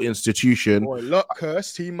the whole institution. Boy, luck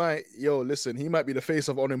cursed. He might be the face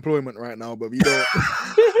of unemployment right now, but he's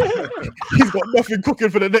got nothing cooking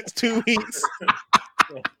for the next 2 weeks.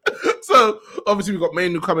 So obviously we've got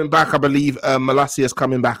Mainu coming back. I believe Malacia's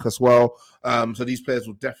coming back as well. So these players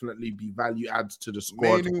will definitely be value adds to the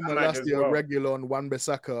squad. Mainu, Malacia, Reguilon,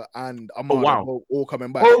 Wan-Bissaka, and Ahmad all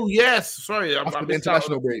coming back. Oh yes, sorry, after the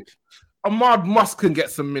international break. Ahmad must can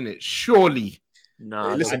get some minutes, surely. No,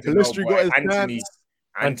 hey, listen, Pellistri got his chance.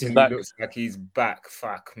 Anthony looks like he's back.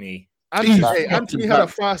 Fuck me. Anthony had a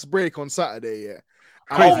fast break on Saturday, yeah.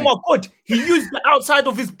 Crazy. Oh my god, he used the outside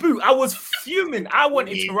of his boot. I was fuming. I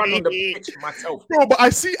wanted to run on the pitch myself. Bro, but I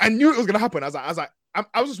knew it was gonna happen. I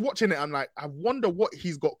was just watching it. I'm like, I wonder what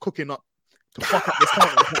he's got cooking up to fuck up this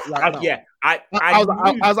counter right now. Yeah, I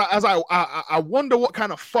wonder what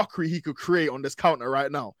kind of fuckery he could create on this counter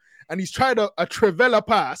right now. And he's tried a Trivela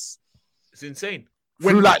pass. It's insane.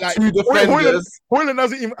 When through like two defenders. Hoyland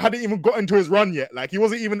hadn't even got into his run yet. Like he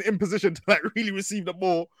wasn't even in position to like really receive the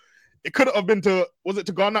ball. It could have been to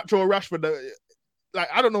Garnacho or Rashford? Like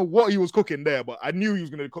I don't know what he was cooking there, but I knew he was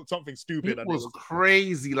going to cook something stupid. It was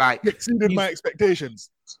crazy. Like exceeded my expectations.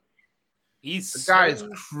 The guy is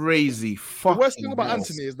crazy. The worst thing about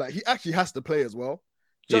Anthony is that he actually has to play as well.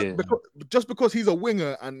 Just because he's a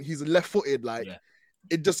winger and he's left-footed, like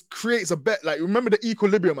it just creates a bet. Like remember the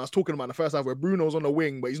equilibrium I was talking about in the first half, where Bruno's on the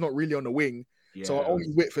wing, but he's not really on the wing. Yeah. So our only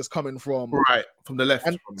width is coming from the left.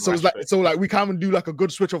 And so it's like we can't do like a good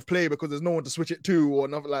switch of play because there's no one to switch it to or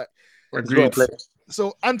nothing like. Agreed.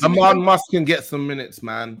 So Anthony Musk can get some minutes,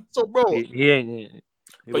 man. So bro, but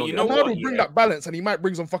you know what? Will bring that balance, and he might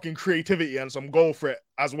bring some fucking creativity and some goal threat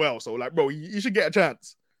as well. So like, bro, you should get a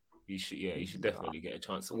chance. He should definitely get a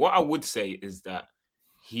chance. What I would say is that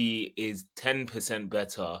he is 10%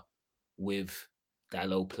 better with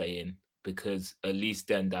Dalot playing, because at least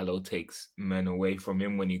then Dalot takes men away from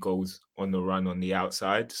him when he goes on the run on the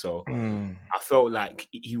outside. So I felt like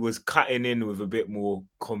he was cutting in with a bit more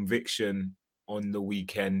conviction on the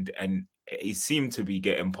weekend, and he seemed to be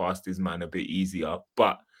getting past his man a bit easier,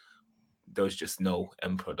 but there was just no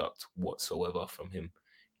end product whatsoever from him.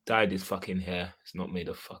 Dyed his fucking hair. It's not made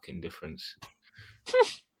a fucking difference.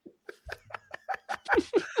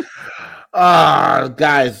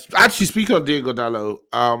 Guys, actually speaking of Diego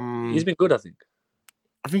Dalot, he's been good, I think.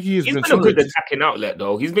 I think he's been a good attacking outlet,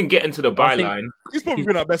 though. He's been getting to the byline. He's probably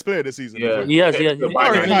been our best player this season. Yeah,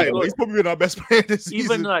 he's probably been our best player this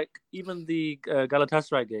season. Even the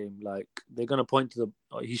Galatasaray game, like they're gonna point to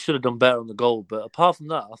he should have done better on the goal. But apart from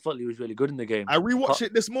that, I thought he was really good in the game. I rewatched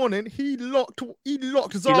it this morning. He locked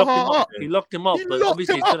Zaha up. He locked him up. But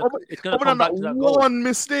obviously, it's gonna come back to that goal. One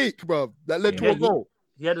mistake, bro, that led to a goal.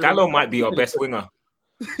 Dalot might be our best winger.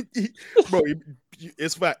 Bro,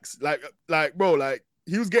 it's facts. Like, bro, like.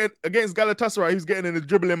 He was getting against Galatasaray. He was getting in the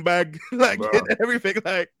dribbling bag, like everything.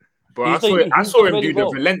 Like, bro, I saw him do the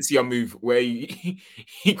Valencia move where he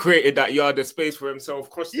created that yard of space for himself.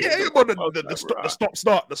 The stop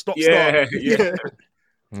start.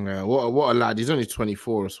 Yeah, what a lad. He's only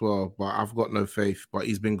 24 as well, but I've got no faith. But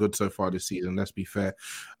he's been good so far this season. Let's be fair.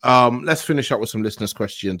 Let's finish up with some listeners'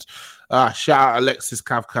 questions. Shout out Alexis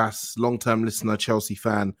Kavkas, long-term listener, Chelsea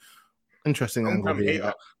fan. Interesting angle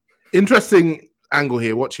here. Interesting angle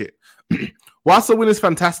here. Watch it. Whilst the win is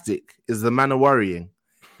fantastic, is the manner worrying?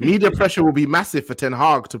 Media pressure will be massive for Ten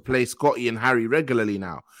Hag to play Scotty and Harry regularly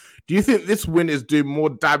now. Do you think this win is doing more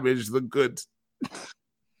damage than good?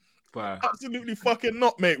 Absolutely fucking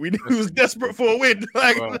not, mate. We was desperate for a win.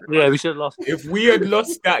 Yeah, we should have lost. If we had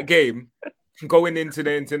lost that game going into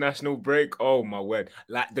the international break, oh my word.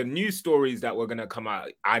 Like the news stories that were going to come out,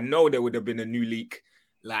 I know there would have been a new leak.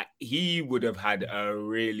 Like he would have had a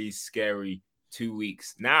really scary 2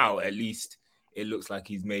 weeks. Now, at least it looks like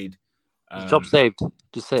he's made. His job saved.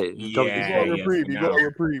 Just say it. He got a reprieve.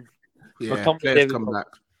 Yeah, players come back.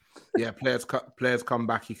 Yeah, players come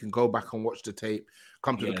back. You can go back and watch the tape.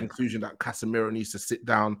 Come to the conclusion that Casemiro needs to sit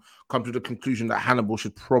down. Come to the conclusion that Hannibal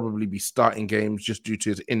should probably be starting games just due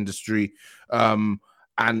to his industry. And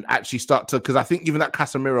actually start to, because I think even that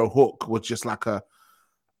Casemiro hook was just like I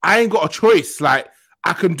ain't got a choice. Like,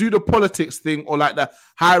 I can do the politics thing or like the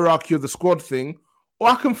hierarchy of the squad thing, or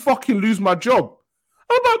I can fucking lose my job.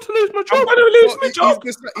 I'm about to lose my job. I'm going to lose my job.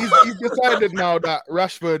 He's decided now that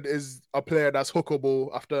Rashford is a player that's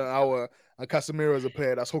hookable after an hour, and Casemiro is a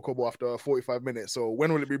player that's hookable after 45 minutes. So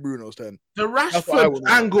when will it be Bruno's turn? The Rashford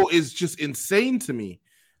angle is just insane to me.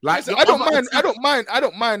 Like, I don't mind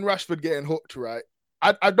Rashford getting hooked, right?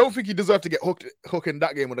 I don't think he deserved to get hooked in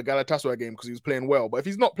that game or the Galatasaray game because he was playing well. But if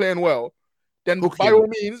he's not playing well, then by all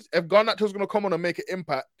means, if Garnacho's going to come on and make an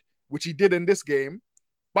impact, which he did in this game,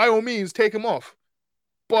 by all means, take him off.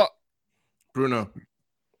 But Bruno,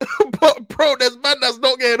 but bro, there's man that's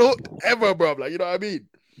not getting hooked ever, bro. Like, you know what I mean?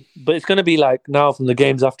 But it's going to be like now from the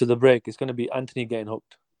games after the break, it's going to be Anthony getting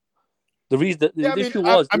hooked. The reason that the issue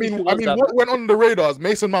was, what went on the radars?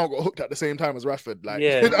 Mason Mount got hooked at the same time as Rashford. Like,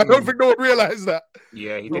 I don't think no one realized that.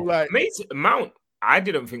 Yeah, he did. Like Mason Mount, I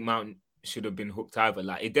didn't think Mount should have been hooked either.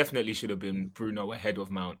 Like, it definitely should have been Bruno ahead of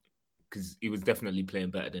Mount because he was definitely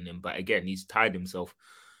playing better than him. But again, he's tied his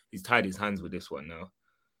hands with this one now.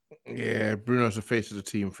 Yeah, Bruno's the face of the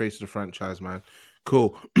team, face of the franchise, man.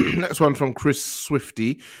 Cool. Next one from Chris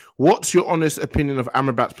Swifty. What's your honest opinion of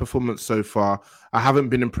Amrabat's performance so far? I haven't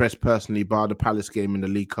been impressed personally by the Palace game in the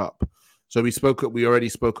League Cup. So we already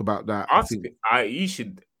spoke about that. You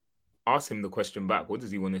should ask him the question back. What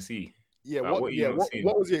does he want to see? Yeah, what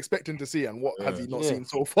was he expecting to see, and what has he not seen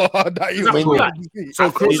so far that he was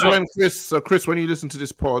So Chris, when you listen to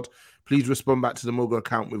this pod, please respond back to the MUGA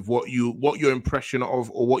account with what your impression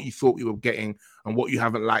of or what you thought you were getting and what you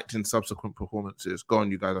haven't liked in subsequent performances. Go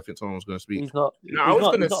on, you guys. I think someone was going to speak. He's not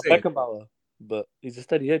Beckenbauer, but he's a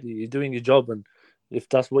steady Eddie. He's doing his job, and if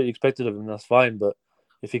that's what you expected of him, that's fine. But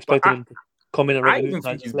if you expected him to come in and I even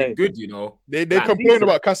think he's been good, you know. They complain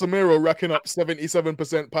about Casemiro racking up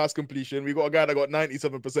 77% pass completion. We got a guy that got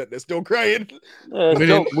 97%. They're still crying.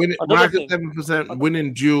 Winning 7%,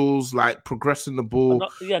 winning duels, like progressing the ball.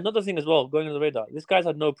 Another thing as well, going on the radar. This guy's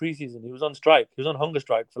had no preseason. He was on strike. He was on hunger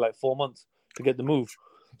strike for like 4 months to get the move.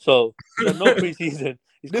 So he had no preseason.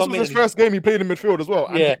 This was his first game he played in midfield as well.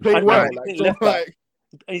 And he played well.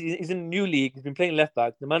 He's in a new league. He's been playing left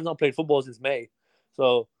back. The man's not played football since May.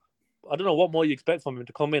 So I don't know what more you expect from him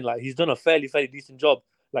to come in. Like, he's done a fairly decent job.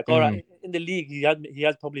 Like, all right, in the league, he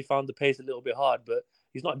has probably found the pace a little bit hard, but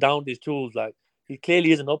he's not down his tools. Like, he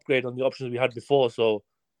clearly is an upgrade on the options we had before. So,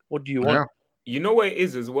 what do you want? You know what it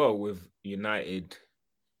is as well with United?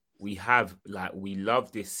 We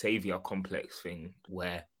love this Saviour complex thing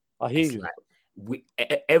where I hear you. Like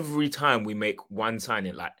every time we make one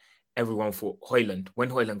signing, like everyone thought Højlund, when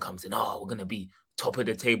Højlund comes in, we're gonna be top of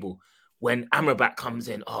the table. When Amrabat comes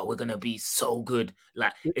in, we're gonna be so good.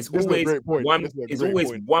 Like it's always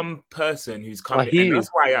one person who's coming. And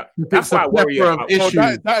that's why I worry about issues.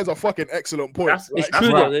 That is a fucking excellent point. It's true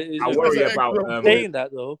though. I worry about saying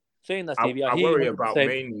that though. Saying that, Stevie. I worry about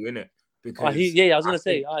mainly, innit? Because I hear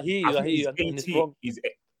you.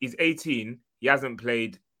 He's 18. He hasn't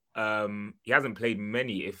played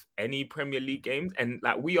many, if any, Premier League games, and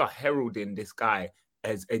like we are heralding this guy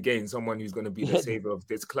as again someone who's going to be the savior of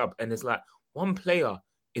this club, and it's like one player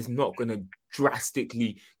is not going to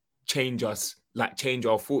drastically change our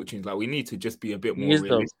fortunes. Like we need to just be a bit more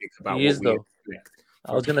realistic about what we expect.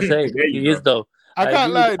 I was going to say he is though. I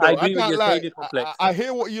can't lie though. I can't lie. I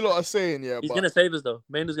hear what you lot are saying. Yeah, he's going to save us though.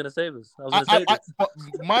 Mainu's going to save us. But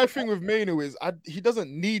my thing with Mainu is he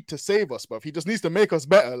doesn't need to save us, but he just needs to make us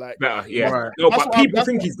better. Yeah. Right. No, but people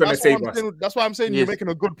think he's going to save us. That's why I'm saying you're making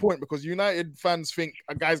a good point, because United fans think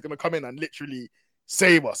a guy's going to come in and literally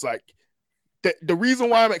save us. Like the reason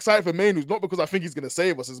why I'm excited for Mainu is not because I think he's going to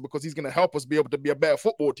save us, is because he's going to help us be able to be a better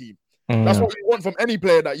football team. That's what you want from any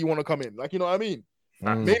player that you want to come in. Like, you know what I mean?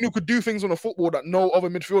 Mainu could do things on the football that no other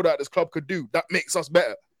midfielder at this club could do. That makes us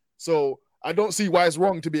better. So I don't see why it's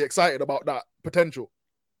wrong to be excited about that potential.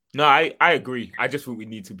 No, I agree. I just think we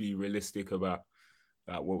need to be realistic about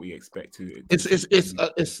what we expect to.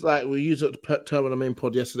 It's like we used the term on the main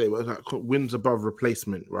pod yesterday. It was like wins above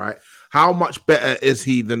replacement, right? How much better is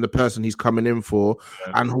he than the person he's coming in for,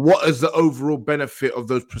 and what is the overall benefit of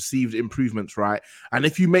those perceived improvements, right? And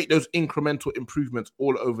if you make those incremental improvements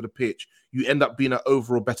all over the pitch, you end up being an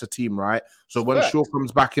overall better team, right? So when Shaw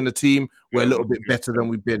comes back in the team, we're a little bit better than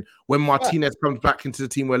we've been. When Martinez comes back into the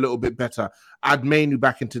team, we're a little bit better. Add Mainu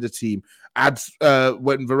back into the team. Add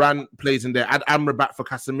when Varane plays in there. Add Amra back for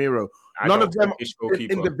Casemiro. None of them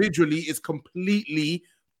individually is completely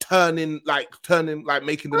turning like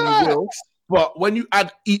making the new wheel. But when you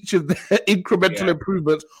add each of the incremental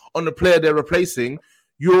improvements on the player they're replacing,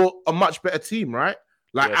 you're a much better team, right?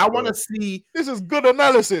 Like, I want to see... This is good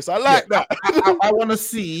analysis. I like that. I want to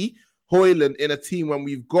see Højlund in a team when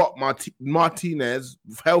we've got Martinez,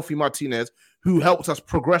 healthy Martinez, who helps us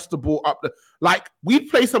progress the ball up. Like, we'd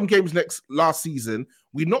play some games last season.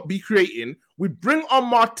 We'd not be creating. We'd bring on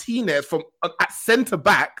Martinez from at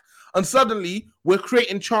centre-back, and suddenly we're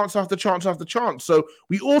creating chance after chance after chance. So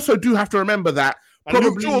we also do have to remember that.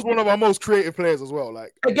 Probably was one of our most creative players as well.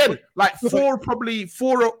 Like, again, like four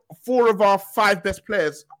of our 5 best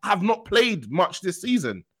players have not played much this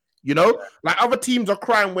season. You know, like other teams are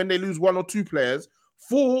crying when they lose 1 or 2 players.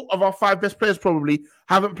 4 of our 5 best players probably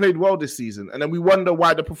haven't played well this season, and then we wonder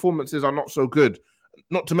why the performances are not so good.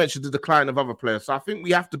 Not to mention the decline of other players. So I think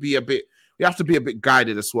we have to be a bit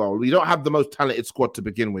guided as well. We don't have the most talented squad to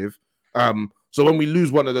begin with. So when we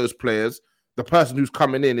lose one of those players, the person who's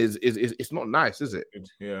coming in is it's not nice, is it?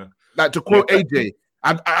 Yeah. Like to quote AJ,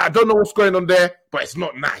 I don't know what's going on there, but it's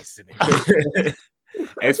not nice.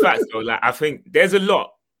 It's facts though. Like, I think there's a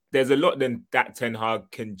lot then that Ten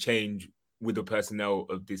Hag can change with the personnel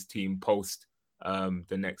of this team post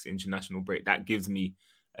the next international break. That gives me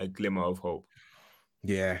a glimmer of hope.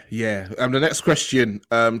 Yeah. The next question,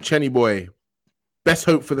 Chenny boy, best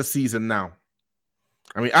hope for the season now.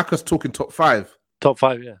 I mean, Aka's talking top 5. Top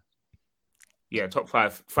 5, yeah. Yeah, top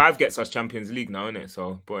 5. 5 gets us Champions League now, isn't it?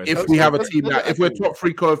 So, boy, if we have a team that, if we're top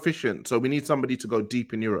 3 coefficient, so we need somebody to go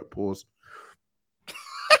deep in Europe. Pause.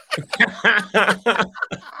 It's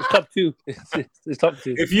top 2. It's top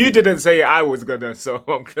 2. If you didn't say it, I was gonna. So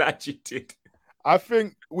I'm glad you did. I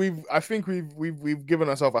think we've given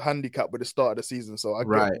ourselves a handicap with the start of the season. So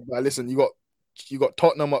listen, you got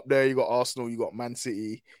Tottenham up there, you got Arsenal, you got Man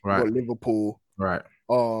City, you got Liverpool, right?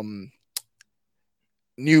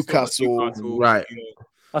 Newcastle, right?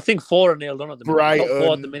 I think 4 are nailed on at the minute. Brighton. Top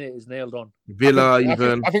 4 at the minute is nailed on. Villa,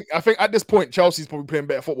 I think at this point Chelsea's probably playing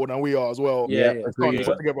better football than we are as well. Yeah. Put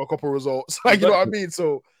together a couple of results, like you know what I mean.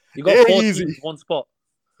 So you got 4 teams, 1 spot.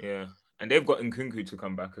 Yeah, and they've got Nkunku to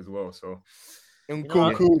come back as well. So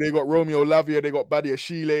Nkunku, they got Romeo Lavia, they got Badia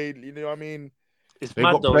Chile. You know what I mean? It's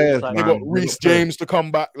mad though. Players, they got Reece James to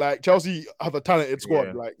come back. Like Chelsea have a talented squad.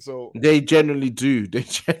 Yeah. Like so, they generally do.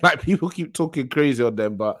 Like people keep talking crazy on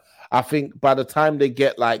them, but I think by the time they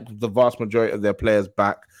get like the vast majority of their players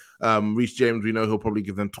back, Reece James, we know he'll probably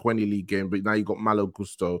give them 20 league games, but now you got Malo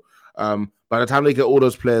Gusto. By the time they get all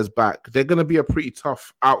those players back, they're going to be a pretty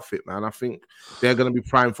tough outfit, man. I think they're going to be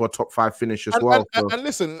primed for a top 5 finish as well. And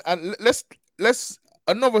listen, and let's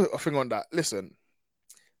another thing on that. Listen,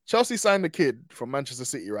 Chelsea signed a kid from Manchester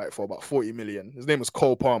City, right, for about 40 million. His name was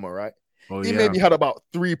Cole Palmer, right? He maybe had about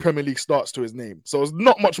 3 Premier League starts to his name. So it's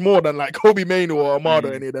not much more than like Kobe Mainoo or Amada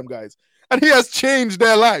or any of them guys. And he has changed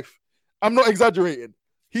their life. I'm not exaggerating.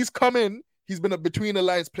 He's come in. He's been a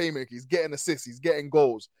between-the-lines playmaker. He's getting assists. He's getting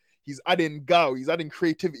goals. He's adding goal. He's adding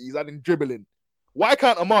creativity. He's adding dribbling. Why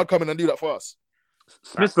can't Amad come in and do that for us?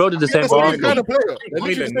 Smith Rowe did the same for Arsenal. Kind of player.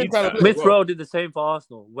 Smith Rowe did the same for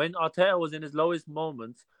Arsenal. When Arteta was in his lowest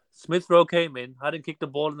moments, Smith Rowe came in, hadn't kicked the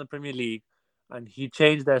ball in the Premier League, and he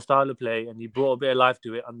changed their style of play and he brought a bit of life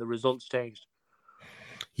to it, and the results changed.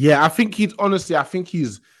 Yeah, I think he's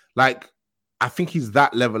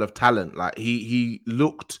that level of talent. Like he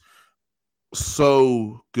looked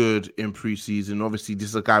so good in preseason. Obviously, this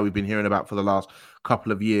is a guy we've been hearing about for the last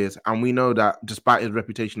couple of years, and we know that despite his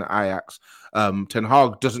reputation at Ajax, Ten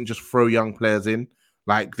Hag doesn't just throw young players in.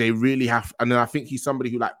 Like they really have, and then I think he's somebody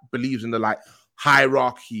who like believes in the like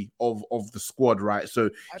hierarchy of the squad, right? So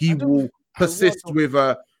he'll persist with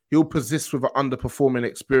an underperforming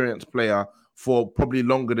experienced player for probably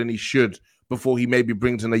longer than he should before he maybe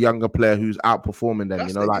brings in a younger player who's outperforming them. That's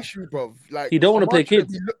You know, the like issue, bro. Like You don't want to play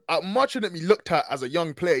kids. Much of it be looked at as a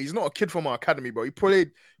young player. He's not a kid from our academy, bro. He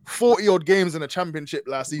played 40 odd games in the championship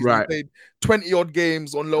last season. Right. He played 20 odd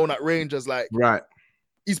games on loan at Rangers. Like, right,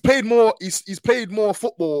 he's played more. He's played more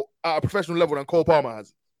football at a professional level than Cole Palmer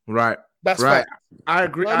has. right, That's right. fact. I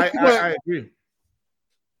agree. Like, I agree.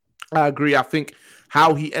 I agree. I think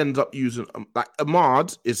how he ends up using like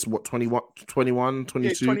Ahmad is what 21, 21, 22. Yeah,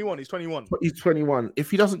 he's 21. He's 21. He's 21.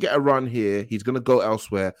 If he doesn't get a run here, he's going to go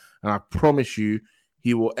elsewhere. And I promise you,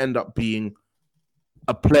 he will end up being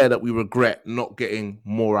a player that we regret not getting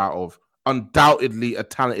more out of. Undoubtedly a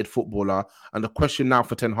talented footballer. And the question now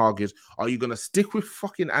for Ten Hag is, are you going to stick with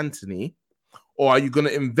fucking Anthony or are you going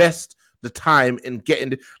to invest the time in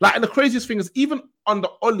getting... And the craziest thing is, even under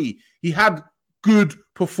Oli, he had good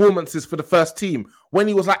performances for the first team when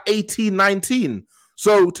he was like 18, 19.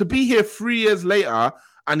 So to be here 3 years later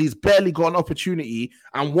and he's barely got an opportunity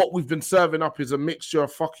and what we've been serving up is a mixture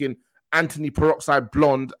of fucking Anthony Peroxide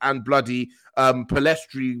Blonde and bloody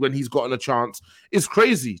Palestri when he's gotten a chance is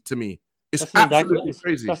crazy to me. It's absolutely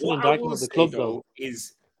crazy. That's an What I indictment will of the say, club, though, though.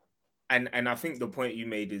 is, and I think the point you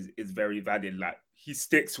made is very valid. Like, he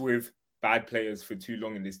sticks with bad players for too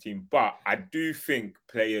long in this team, but I do think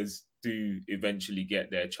players do eventually get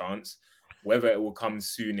their chance. Whether it will come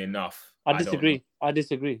soon enough, I disagree. I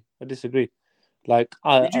disagree. Like,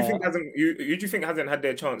 who do you think hasn't had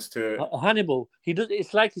their chance to? Hannibal, he does.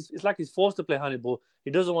 It's like he's forced to play Hannibal.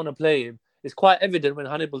 He doesn't want to play him. It's quite evident when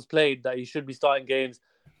Hannibal's played that he should be starting games.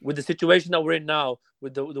 With the situation that we're in now,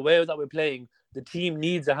 with the way that we're playing, the team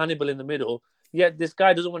needs a Hannibal in the middle. Yet this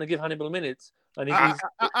guy doesn't want to give Hannibal minutes. And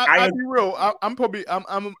I'll be real.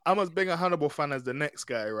 I'm as big a Hannibal fan as the next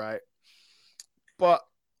guy, right? But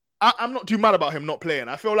I'm not too mad about him not playing.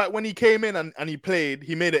 I feel like when he came in and he played,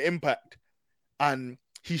 he made an impact. And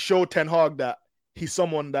he showed Ten Hag that he's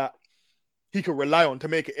someone that he could rely on to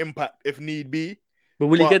make an impact if need be. But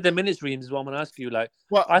will he get the minutes, Reams, is what I'm going to ask you. Like,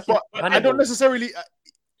 I don't necessarily...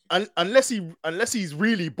 Unless he's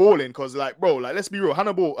really balling, because let's be real,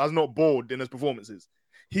 Hannibal has not balled in his performances.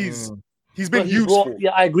 He's been useful.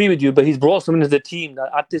 I agree with you, but he's brought something to the team that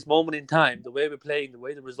at this moment in time, the way we're playing, the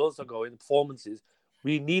way the results are going, the performances,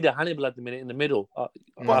 we need a Hannibal at the minute in the middle.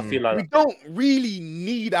 I feel like we don't really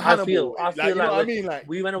need a Hannibal. I feel like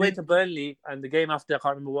we went away to Burnley and the game after, I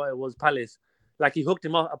can't remember what it was, Palace. Like, he hooked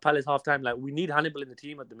him up at Palace half time. Like, we need Hannibal in the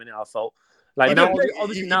team at the minute, I felt. Like, now,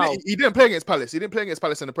 obviously now... He didn't play against Palace. He didn't play against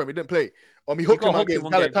Palace in the Premier. He didn't play. He hooked him against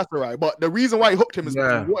Galatasaray. But the reason why he hooked him is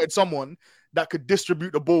because he wanted someone that could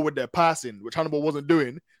distribute the ball with their passing, which Hannibal wasn't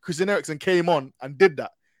doing. Christian Eriksen came on and did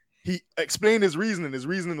that. He explained his reasoning. His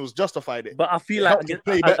reasoning was justified it. But I feel like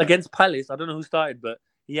against Palace, I don't know who started, but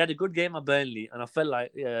he had a good game at Burnley, and I felt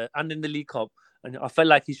like, and in the League Cup, and I felt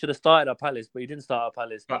like he should have started at Palace, but he didn't start at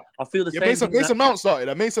Palace. But I feel the same. Mason Mount started.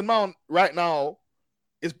 And Mason Mount right now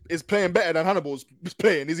is playing better than Hannibal's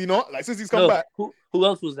playing, is he not? Like, since he's come back. Who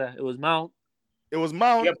else was there? It was Mount.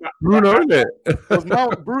 Bruno, isn't it? It was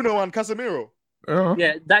Mount, Bruno, and Casemiro.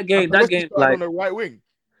 Yeah, that game, like on the right wing.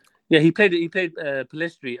 Yeah, he played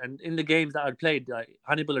Palestri, and in the games that I'd played, like,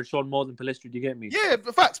 Hannibal had shown more than Palestri. Do you get me? Yeah,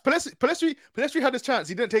 the facts. Palestri had his chance.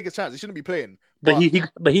 He didn't take his chance. He shouldn't be playing. But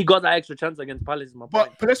he got that extra chance against Palace.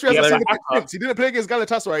 But Palestri hasn't seen the difference. He didn't play against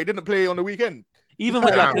Galatasaray. He didn't play on the weekend. Even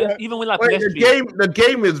with Palestri, the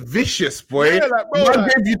game is vicious, boy. Yeah, I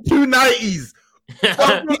gave you 2 90s.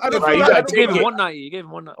 He gave him 190. He gave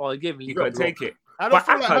him 190. Oh, he gave him. You gotta take it.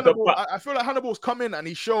 I feel like Hannibal's come in and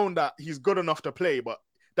he's shown that he's good enough to play, but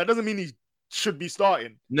that doesn't mean he should be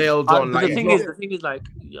starting. Nailed on. The thing is, like,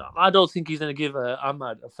 I don't think he's going to give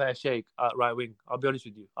Ahmad a fair shake at right wing. I'll be honest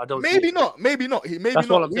with you. I don't. Maybe not. That's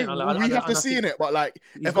what I'm saying. We have to see in it. But like,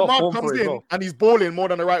 if Ahmad comes in and he's balling more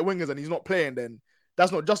than the right wingers and he's not playing, then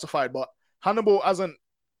that's not justified. But Hannibal hasn't,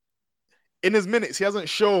 in his minutes, he hasn't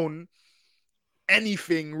shown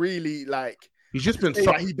anything really like. He's just been.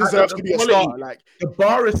 He deserves to be a starter. Like, the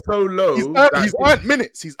bar is so low. He's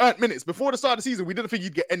earned minutes. Before the start of the season, we didn't think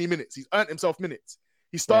he'd get any minutes. He's earned himself minutes.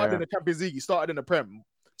 He started in the Champions League. He started in the Prem.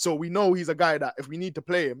 So we know he's a guy that if we need to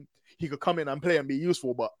play him, he could come in and play and be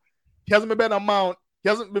useful. But he hasn't been better than Mount. He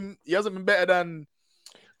hasn't been better than.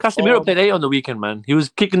 Casemiro played 8 on the weekend, man. He was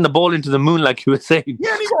kicking the ball into the moon, like you were saying.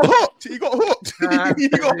 Yeah, and he got hooked. He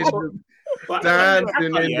got hooked. Dancing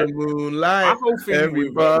in the moonlight,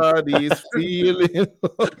 everybody's feeling.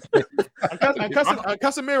 and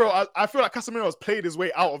Casemiro, I feel like Casemiro has played his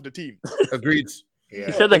way out of the team. Agreed. Yeah.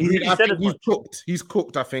 He said that he's cooked. He's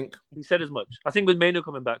cooked. I think he said as much. I think with Mainu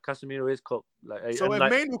coming back, Casemiro is cooked. So if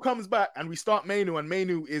Mainu comes back and we start Mainu and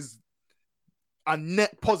Mainu is a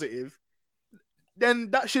net positive,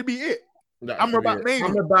 then that should be it.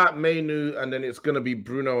 Amrabat, Mainu, and then it's going to be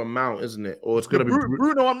Bruno and Mount, isn't it? Or it's going to be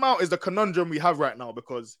Bruno and Mount is the conundrum we have right now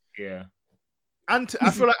because I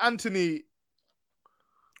feel like Anthony.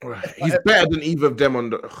 He's better than either of them on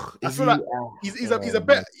the. I feel like he's a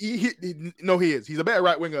better. He is. He's a better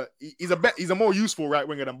right winger. He's a more useful right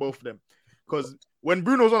winger than both of them. Because when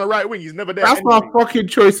Bruno's on the right wing, he's never there. That's my fucking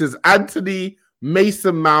choices: Anthony,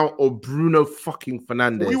 Mason Mount, or Bruno fucking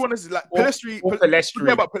Fernandes. We want to see like Pelestri.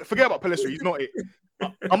 Forget about Pelestri. He's not it.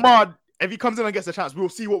 Ahmad, if he comes in and gets a chance, we'll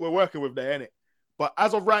see what we're working with there, innit? But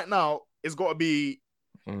as of right now, it's got to be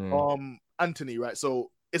Anthony, right? So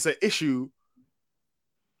it's an issue.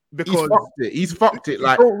 Because he's fucked it.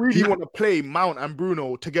 Like, you don't really want to play Mount and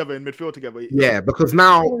Bruno together in midfield together. Yeah, because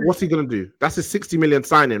now what's he gonna do? That's a 60 million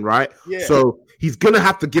signing, right? Yeah. So he's gonna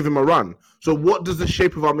have to give him a run. So what does the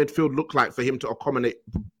shape of our midfield look like for him to accommodate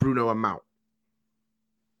Bruno and Mount?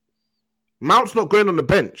 Mount's not going on the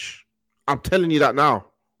bench. I'm telling you that now.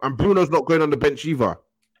 And Bruno's not going on the bench either.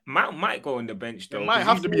 Mount might go on the bench though. It might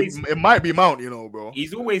have to be. It might be Mount, bro.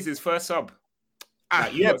 He's always his first sub.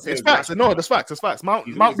 It's facts. No, that's facts. It's facts.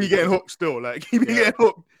 Mount be getting hooked still. Like he be getting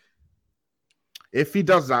hooked. If he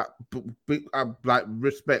does that, like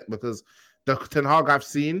respect, because the Ten Hag I've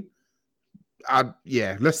seen,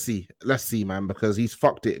 let's see, man, because he's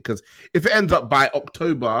fucked it. Because if it ends up by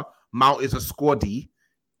October, Mount is a squaddy.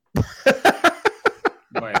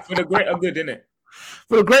 Right. For the greater good, innit?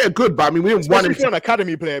 For the greater good, but I mean, we didn't want him to an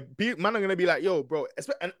academy player. Man are gonna be like, yo, bro.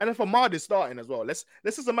 And if Ahmad is starting as well, let's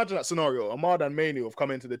just imagine that scenario. Ahmad and Mainu have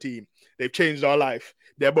come into the team. They've changed our life.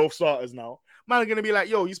 They're both starters now. Man are gonna be like,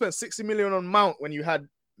 yo, you spent 60 million on Mount when you had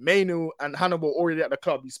Mainu and Hannibal already at the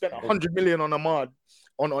club. You spent 100 million on Ahmad,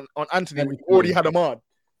 on Anthony when you already had Ahmad.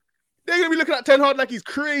 They're gonna be looking at Ten Hag like he's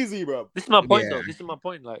crazy, bro. This is my point, though. This is my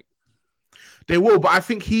point. Like, they will, but I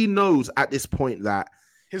think he knows at this point that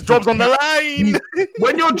his job's on the line.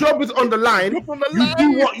 When your job is on the line, you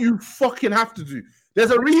do what you fucking have to do.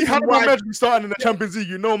 There's a reason why Hannibal starting in the Champions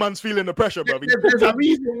League. Man's feeling the pressure, bro. There's a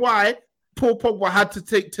reason why Paul Pogba had to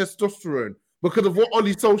take testosterone because of what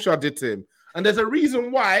Oli Solskjaer did to him. And there's a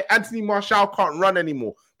reason why Anthony Martial can't run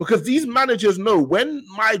anymore. Because these managers know when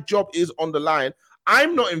my job is on the line,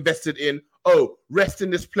 I'm not invested in, resting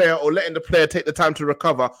this player or letting the player take the time to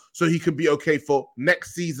recover so he can be okay for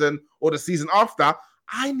next season or the season after.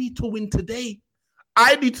 I need to win today.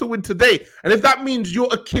 And if that means your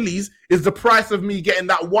Achilles is the price of me getting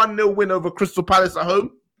that 1-0 win over Crystal Palace at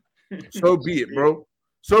home, so be it, bro.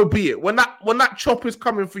 So be it. When that chop is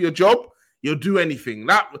coming for your job, you'll do anything.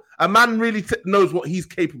 That a man really knows what he's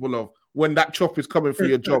capable of when that chop is coming for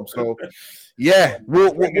your job. So, yeah,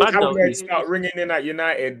 we'll start ringing in at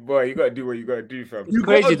United, boy. You gotta do what you gotta do, fam. You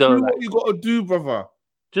crazy though. What you gotta do, brother.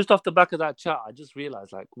 Just off the back of that chat, I just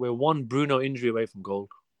realized we're one Bruno injury away from gold.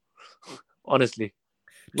 Honestly,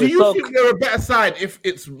 do you think they're a better side if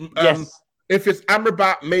it's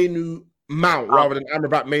Amrabat, Mainu, Mount rather than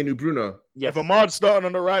Amrabat, Mainu, Bruno? Yes. If Ahmad's starting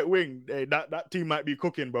on the right wing, that team might be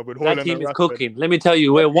cooking, bro. That team is cooking. Let me tell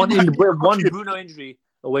you, we're one Bruno injury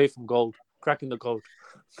away from gold, cracking the code.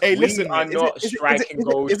 Hey, listen, are not striking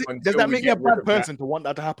goals. Does that make you a bad person to want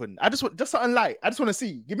that to happen? I just something light. I just want to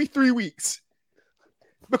see. Give me 3 weeks.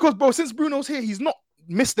 Because, bro, since Bruno's here, he's not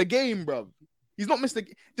missed a game, bro. He's not missed a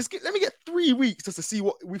game. Let me get 3 weeks just to see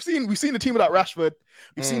what we've seen. We've seen the team without Rashford.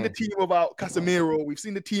 We've seen the team without Casemiro. We've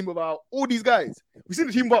seen the team without all these guys. We've seen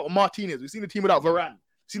the team without Martinez. We've seen the team without Varane.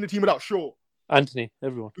 We've seen the team without Shaw. Anthony,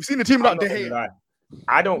 everyone. We've seen the team without De Gea.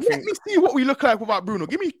 Let me see what we look like without Bruno.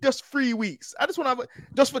 Give me just 3 weeks. I just want to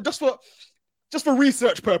have just for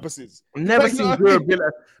research purposes. Never seen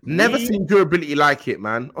durability like it,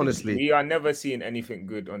 man. Honestly, we are never seeing anything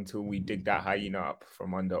good until we dig that hyena up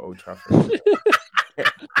from under Old Trafford.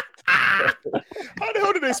 How the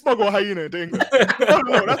hell did they smuggle hyena into England? I don't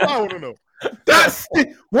know. That's what I want to know.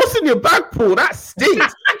 What's in your bag, Paul? That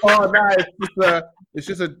stinks. Oh no, it's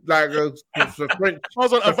just a French. I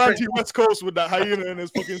was on Avanti West Coast with that hyena in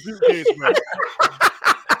his fucking suitcase, man.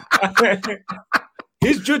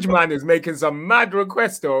 His judge man is making some mad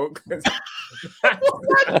requests, though. It's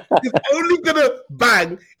only gonna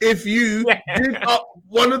bang if you dig up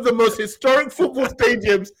one of the most historic football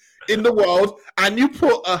stadiums in the world and you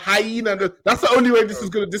put a hyena. That's the only way this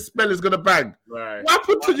spell is gonna bang. Right. What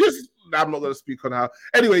happened to just? I'm not gonna speak on how.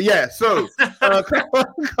 Anyway, yeah. So,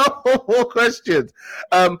 couple more questions.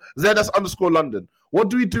 ZS_London. What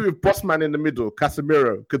do we do with Bossman in the middle,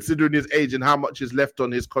 Casemiro, considering his age and how much is left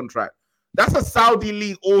on his contract? That's a Saudi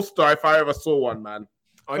League all-star if I ever saw one, man.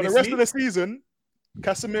 For the rest of the season,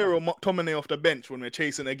 Casemiro, McTominay off the bench when we're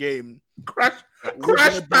chasing a game. Crash and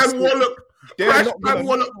Warlock They're not Crash gonna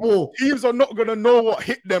one at ball. teams are not gonna know what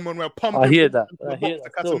hit them when we're pumping. I hear that. into the I hear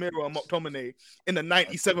box that to Casemiro and McTominay in the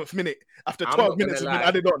 97th minute after I'm 12 not minutes has gonna been lie.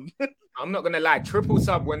 added on. I'm not gonna lie. Triple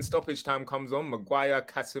sub when stoppage time comes on. Maguire,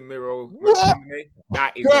 Casemiro, What? McTominay.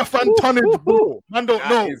 That is Girth and tonnage, bro. Man don't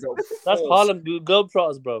know. That's Harlem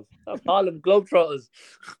Globetrotters, bro. That's Harlem Globetrotters.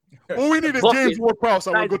 All we need is Bucket. James Ward-Prowse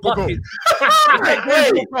and we're good to go. Bucket.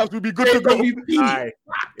 James Ward-Prowse will be good to go. Aye.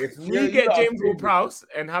 If we get James Ward-Prowse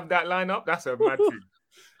and have that lineup, that's a mad thing.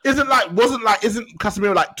 Isn't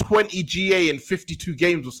Casemiro like 20 GA in 52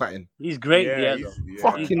 games or something? He's great. Yeah, he's- though. yeah.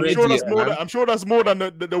 Fucking great. I'm sure that's more than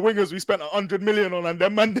the wingers we spent 100 million on and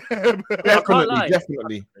them man. lie.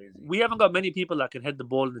 Definitely. We haven't got many people that can head the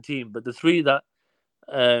ball in the team, but the three that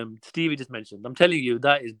Stevie just mentioned, I'm telling you,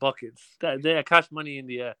 that is buckets. They are cash money in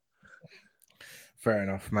the air. Fair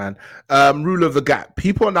enough, man. Rule of the gap.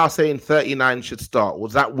 People are now saying 39 should start.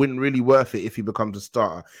 Was that win really worth it if he becomes a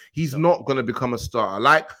starter? He's not going to become a starter.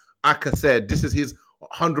 Like Aka said, this is his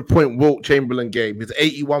 100-point Wilt Chamberlain game, his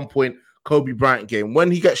 81-point Kobe Bryant game.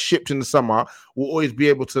 When he gets shipped in the summer, we'll always be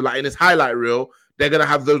able to, like in his highlight reel, they're going to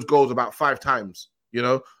have those goals about 5 times. You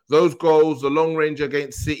know, those goals, the long range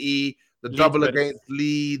against City, the double against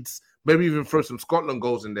Leeds, maybe even throw some Scotland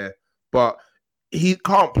goals in there. But he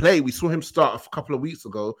can't play. We saw him start a couple of weeks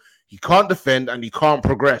ago. He can't defend and he can't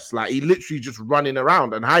progress. Like, he literally just running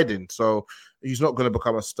around and hiding. So he's not going to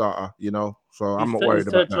become a starter, you know? So I'm not worried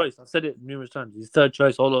about that. Choice. I've said it numerous times. He's third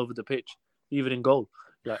choice all over the pitch, even in goal.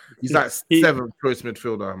 He's like seventh choice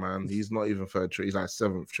midfielder, man. He's not even third choice. He's like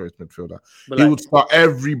seventh choice midfielder. But he would start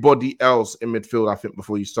everybody else in midfield, I think,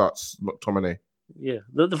 before he starts McTominay. Yeah.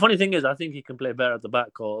 The funny thing is, I think he can play better at the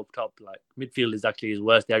back or up top. Like, midfield is actually his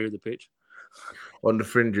worst area of the pitch. On the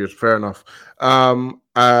fringes, fair enough.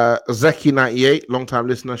 Zeki98, long-time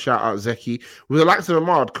listener, shout out Zeki. With the likes of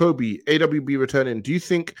Ahmad, Kobe, AWB returning, do you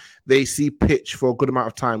think they see pitch for a good amount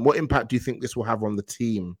of time? What impact do you think this will have on the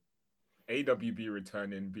team? AWB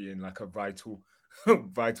returning being like a vital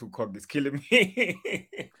cog is killing me.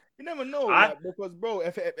 You never know, because bro,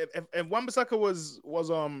 if Wan-Bissaka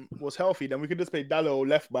was healthy, then we could just play Dalot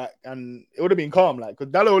left back, and it would have been calm, like,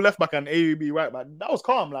 because Dalot left back and AUB right back, that was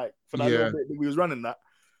calm, like, for that little bit that we was running that.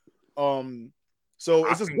 So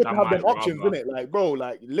it's just good to have them options, isn't it? Like, bro,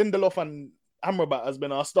 like Lindelof and Amrabat has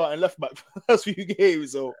been our starting left back for the last few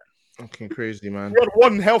games, so fucking crazy, man. We had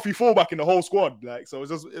one healthy fullback in the whole squad, like, so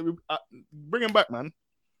it's just bring him back, man.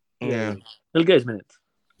 Yeah, he'll get his minutes.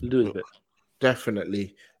 He'll do his bit.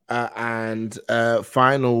 Definitely. And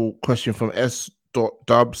final question from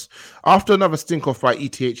S.Dubs. After another stink off by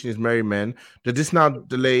ETH and his merry men, does this now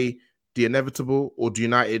delay the inevitable, or do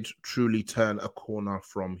United truly turn a corner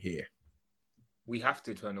from here? We have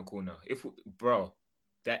to turn a corner.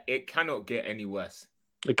 That it cannot get any worse.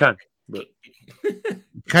 It can. But...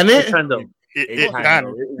 Can it? It can, though. It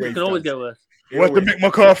can. It can always get worse. What's the Mick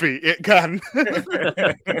McCarthy? It can.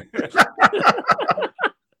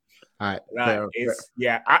 All right,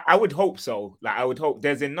 I would hope so. Like, I would hope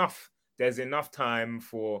there's enough time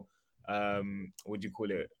for what do you call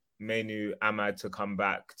it, Menu Ahmad to come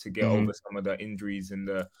back to get over some of the injuries in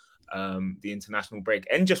the international break,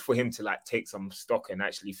 and just for him to like take some stock and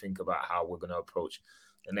actually think about how we're going to approach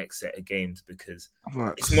the next set of games, because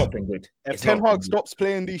it's not been good. If Ten Hag stops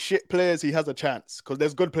playing these shit players, he has a chance, because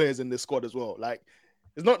there's good players in this squad as well. Like,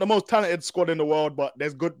 it's not the most talented squad in the world, but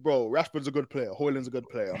there's good, bro. Rashford's a good player. Hoyland's a good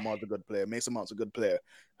player. Ahmad's a good player. Mason Mount's a good player.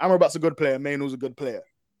 Amrabat's a good player. Mainoo's a good player.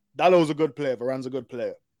 Dallow's a good player. Varane's a good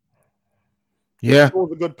player. Yeah.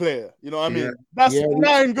 Shaw's a good player. You know what I mean? That's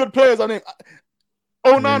 9 good players. I mean,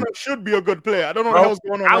 Onana should be a good player. I don't know what else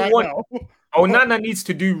going on now. Onana needs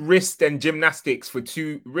to do wrist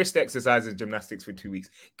exercises, gymnastics for 2 weeks.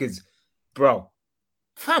 Because, bro,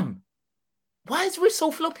 fam, why is wrist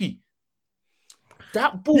so floppy?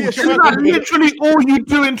 That ball is that literally all you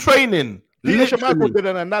do in training. Michael did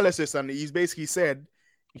an analysis, and he's basically said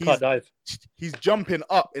he's jumping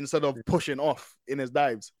up instead of pushing off in his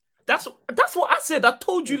dives. That's what I said. I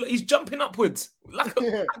told you, he's jumping upwards. Like,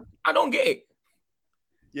 I don't get it.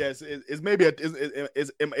 Yes, it's maybe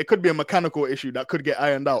it could be a mechanical issue that could get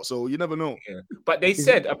ironed out. So you never know. Yeah. But they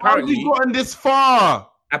said apparently he's gotten this far.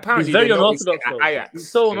 Apparently he's very unorthodox. He's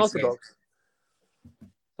so unorthodox.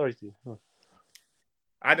 Sorry, Steve. Oh.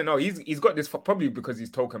 I don't know. He's got this probably because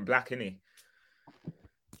he's token black, isn't he?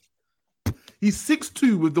 He's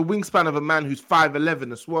 6'2" with the wingspan of a man who's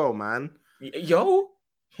 5'11" as well, man. Yo,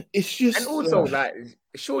 it's just, and also like,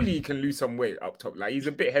 surely he can lose some weight up top. Like, he's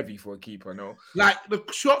a bit heavy for a keeper, no? Like, the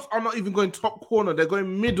shots are not even going top corner; they're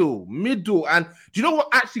going middle. And do you know what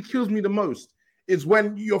actually kills me the most is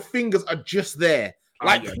when your fingers are just there.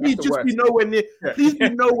 Like, please just be nowhere near. Please be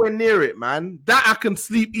nowhere near it, man. That I can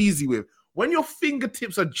sleep easy with. When your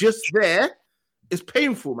fingertips are just there, it's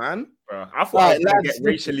painful, man. Bro, I thought I was going to get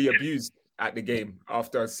racially abused at the game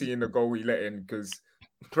after seeing the goal we let in because,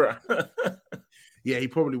 bro. Yeah, he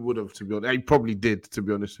probably would have, to be honest. He probably did, to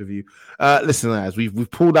be honest with you. Listen, guys,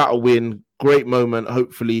 we've pulled out a win. Great moment.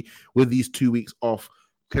 Hopefully, with these 2 weeks off,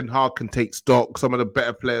 Ten Hag can take stock. Some of the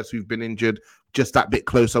better players who've been injured just that bit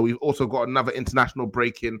closer. We've also got another international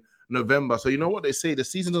break in November. So you know what they say? The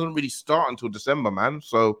season doesn't really start until December, man.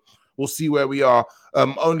 So we'll see where we are.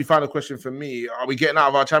 Only final question for me. Are we getting out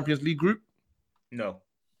of our Champions League group? No.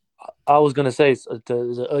 I was going to say,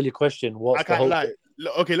 there's an earlier question. What's I can't lie.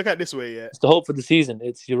 Okay, look at it this way, yeah. It's the hope for the season.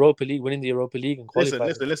 It's Europa League, winning the Europa League and qualifying.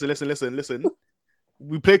 Listen.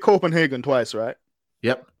 We played Copenhagen twice, right?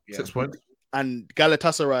 Yep. 6 points. And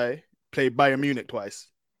Galatasaray played Bayern Munich twice.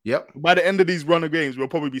 Yep. By the end of these run of games, we'll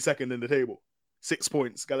probably be second in the table. 6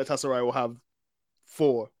 points. Galatasaray will have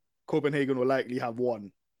 4. Copenhagen will likely have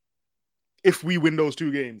 1. If we win those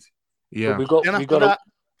 2 games. Yeah. We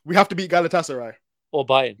have to beat Galatasaray. Or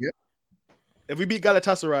Bayern. Yep. If we beat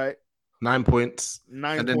Galatasaray, 9 points.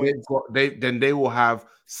 9 points. Then they will have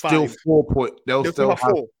 5. still 4 points. They'll still have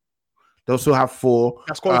 4. They'll still have 4.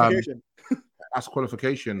 That's qualification. That's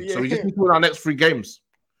qualification. Yeah, so we just need to win our next 3 games.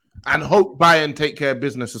 And hope Bayern take care of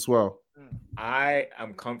business as well. I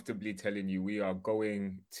am comfortably telling you we are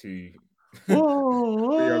going to we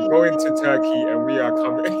are going to Turkey and we are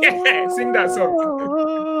coming. Sing that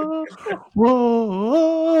song.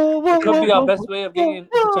 It could be our best way of getting into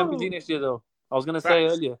the Champions League next year, though. I was going to say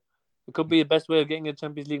earlier. It could be the best way of getting into the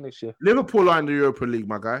Champions League next year. Liverpool are in the Europa League,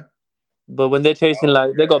 my guy. But when they're chasing,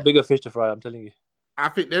 they got bigger fish to fry, I'm telling you. I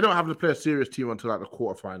think they don't have to play a serious team until the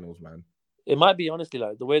quarterfinals, man. It might be, honestly,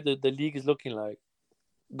 the way the league is looking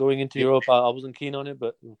going into Europa, I wasn't keen on it,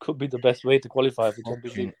 but it could be the best way to qualify for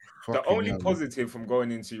Champions League. The only positive from going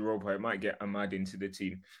into Europa, it might get Ahmad into the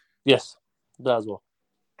team. Yes, that as well.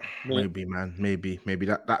 Maybe, man. Maybe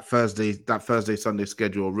that Thursday Sunday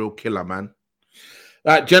schedule, a real killer, man.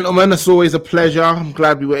 Gentlemen, it's always a pleasure. I'm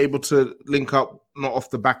glad we were able to link up, not off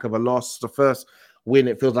the back of a loss. The first win,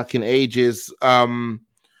 it feels like in ages. Fucking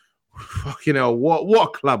hell, what a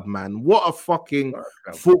club, man. What a fucking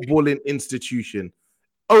footballing institution.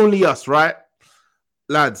 Only us, right?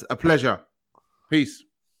 Lads, a pleasure. Peace.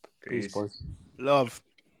 Peace, boys. Love.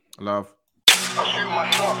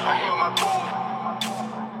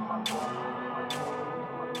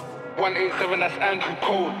 187, that's Andrew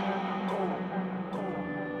Cole.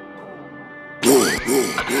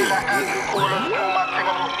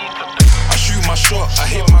 I shoot my shot, I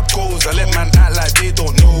hit my goals. I let man act like they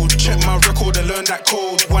don't know. Check my record and learn that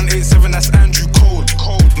code. 187, that's Andrew Cole.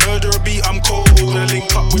 Murderer beat, I'm cold. I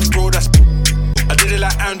link up with bro, that's I did it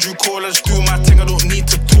like Andrew Cole. I just do my thing, I don't need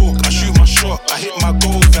to talk. I shoot my shot, I hit my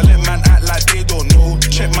goals. I let man act like they don't know.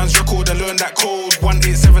 Check man's record and learn that code.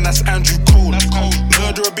 187, that's Andrew Cole.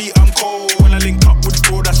 Murderer beat, I'm cold. When I link up with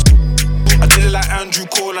bro, that's I did it like Andrew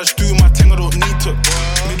Cole. I just do my thing, I don't need to.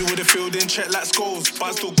 Middle of the field, then check like skulls. But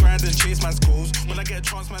I still grind and chase man's goals. When I get a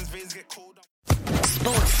chance, man's veins get cold.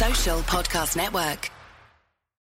 Sports Social Podcast Network.